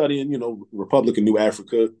just been studying, Republic of New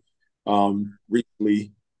Africa,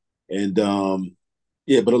 recently, and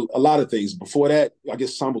yeah, but a lot of things before that, I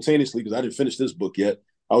guess simultaneously, because I didn't finish this book yet.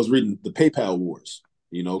 I was reading the PayPal Wars,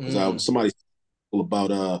 because I mm. somebody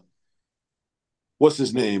about what's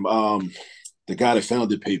his name, the guy that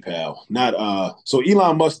founded PayPal. Not so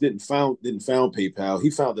Elon Musk didn't found PayPal. He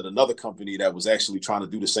founded another company that was actually trying to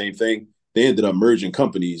do the same thing. They ended up merging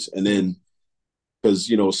companies, and Mm, then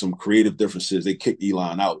because some creative differences, they kicked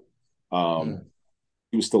Elon out. Um, mm,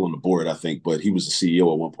 he was still on the board, I think, but he was the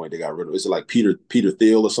CEO at one point. They got rid of. Is it like Peter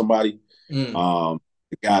Thiel or somebody? mm.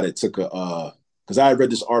 The guy that took because I read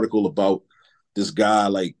this article about this guy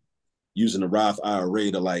like using the Roth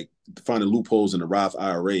IRA to like finding loopholes in the Roth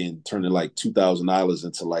IRA and turning like $2,000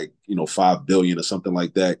 into like 5 billion or something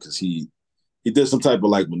like that because he did some type of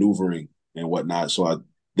like maneuvering and whatnot. So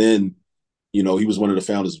then he was one of the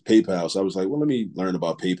founders of PayPal. So I was like, well, let me learn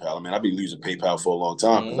about PayPal. I mean, I've been using PayPal for a long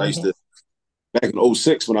time because I used Mhm. to back in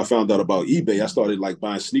 '06 when I found out about eBay. I started like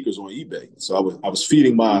buying sneakers on eBay. So I was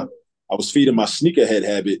feeding my sneakerhead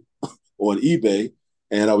habit on eBay,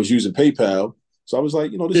 and I was using PayPal. So I was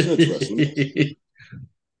like, this is interesting. Let me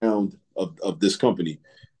found of this company.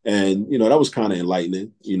 And that was kind of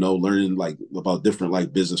enlightening, learning like about different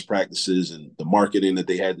like business practices and the marketing that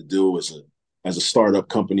they had to do as a startup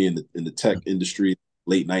company in the tech industry,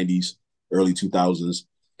 late '90s, early 2000s.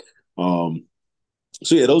 Um,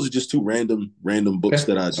 so yeah, those are just two random books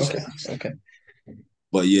Okay. that I just. Okay. Okay.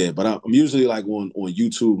 But yeah, but I'm usually like on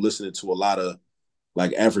YouTube listening to a lot of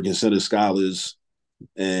like African centered scholars,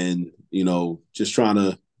 and just trying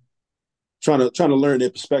to learn their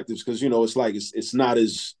perspectives because it's like it's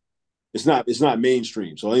not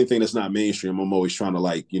mainstream. So anything that's not mainstream, I'm always trying to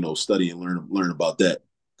like study and learn about that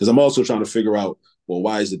because I'm also trying to figure out, well,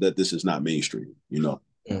 why is it that this is not mainstream.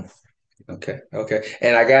 Mm. Okay, okay.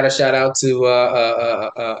 And I got to shout out to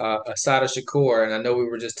Asada Shakur. And I know we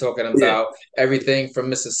were just talking Yeah, about everything from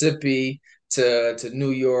Mississippi to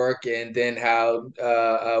New York, and then how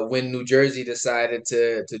when New Jersey decided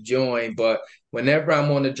to join. But whenever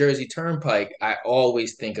I'm on the Jersey Turnpike, I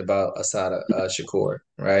always think about Asada Shakur,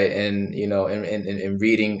 right? And and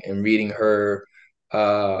reading her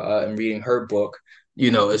book,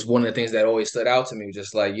 is one of the things that always stood out to me.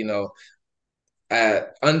 Just like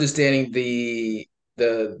understanding the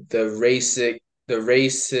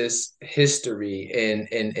racist history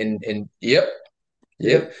and yep. Yeah.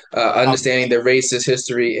 Yep. Understanding the racist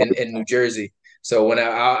history in New Jersey. So when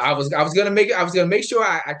I was gonna make sure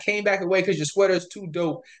I came back away because your sweater is too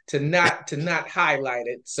dope to not highlight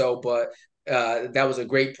it. So, but that was a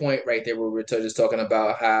great point right there where we were just talking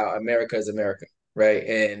about how America is America, right?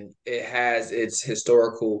 And it has its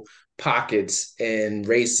historical pockets and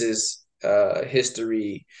racist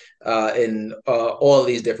history in all of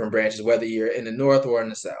these different branches, whether you're in the north or in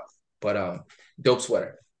the south. But dope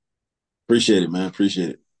sweater. Appreciate it, man. Appreciate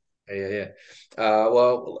it. Yeah, yeah.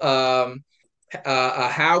 Well,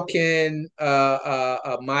 how can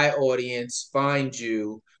my audience find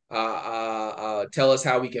you? Tell us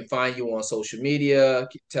how we can find you on social media.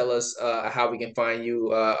 Tell us how we can find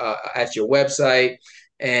you at your website,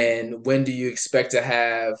 and when do you expect to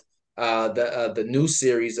have the new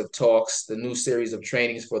series of talks, the new series of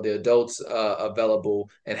trainings for the adults available,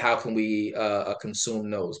 and how can we consume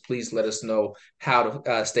those? Please let us know how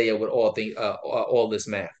to stay up with all this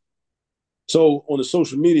math. So on the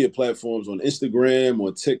social media platforms, on Instagram,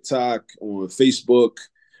 on TikTok, on Facebook,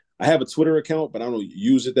 I have a Twitter account, but I don't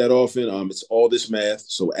use it that often. It's All This Math,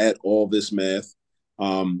 so at All This Math.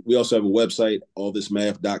 We also have a website,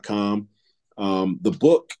 allthismath.com. The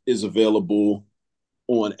book is available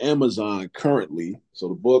on Amazon currently. So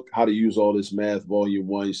the book, How to Use All This Math, Volume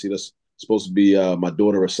One. You see, that's supposed to be my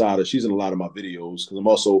daughter Asada. She's in a lot of my videos because I'm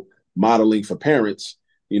also modeling for parents.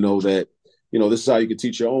 That this is how you can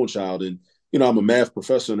teach your own child. And I'm a math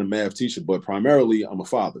professor and a math teacher, but primarily I'm a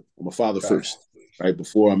father. I'm a father Facts. first, right?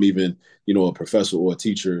 Before I'm even a professor or a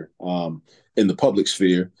teacher in the public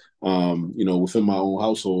sphere. Within my own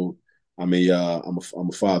household, I'm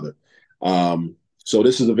a father. So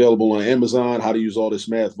this is available on Amazon. How to Use All This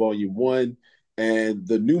Math, Volume One, and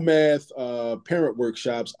the new math parent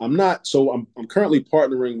workshops. I'm currently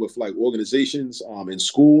partnering with like organizations and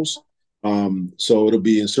schools. So it'll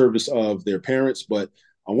be in service of their parents, but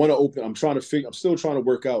I want to open. I'm still trying to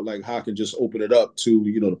work out like how I can just open it up to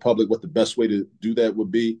the public. What the best way to do that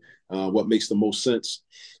would be. What makes the most sense.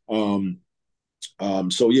 Um,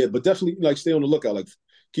 so yeah, but definitely like stay on the lookout. Like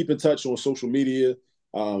keep in touch on social media.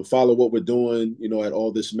 Follow what we're doing. At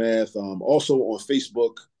All This Math. Also on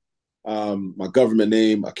Facebook, my government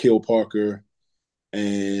name Akil Parker,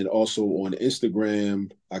 and also on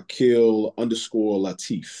Instagram Akil underscore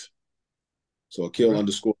Latif. So Akil Okay.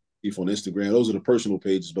 underscore Latif on Instagram. Those are the personal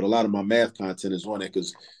pages, but a lot of my math content is on it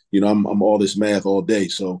because I'm all this math all day.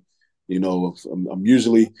 So I'm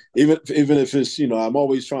usually even if it's I'm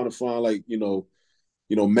always trying to find like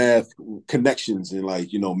math connections and like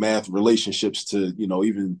math relationships to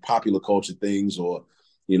even popular culture things or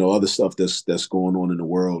other stuff that's going on in the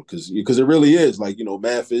world because it really is like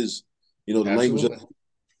math is Absolutely.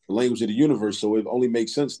 the language of the universe, so it only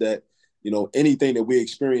makes sense that anything that we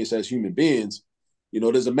experience as human beings,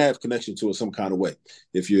 there's a math connection to it some kind of way.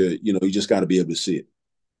 If you just got to be able to see it.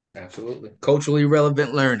 Absolutely. Culturally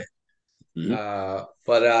relevant learning. Mm-hmm.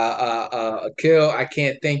 But Akil, I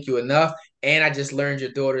can't thank you enough. And I just learned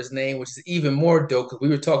your daughter's name, which is even more dope because we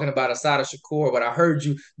were talking about Asada Shakur, but I heard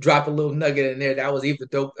you drop a little nugget in there. That was even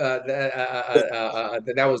dope.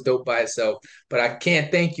 That was dope by itself. But I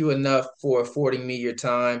can't thank you enough for affording me your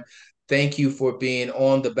time. Thank you for being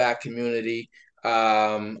on the back community.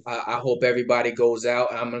 I hope everybody goes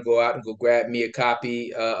out. I'm gonna go out and go grab me a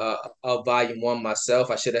copy of Volume One myself.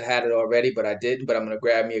 I should have had it already, but I didn't. But I'm gonna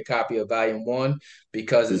grab me a copy of Volume One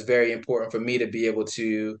because it's very important for me to be able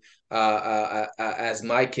to, as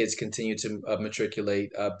my kids continue to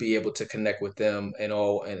matriculate, be able to connect with them in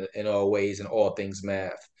all ways and all things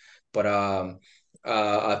math. But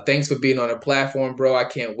thanks for being on the platform, bro. I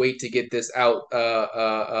can't wait to get this out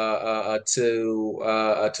to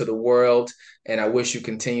the world. And I wish you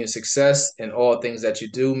continued success in all things that you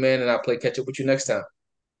do, man. And I'll play catch up with you next time.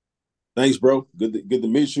 Thanks, bro. Good to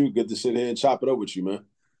meet you. Good to sit here and chop it up with you, man.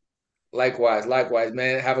 Likewise, likewise,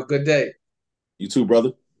 man. Have a good day. You too,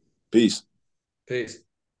 brother. Peace. Peace.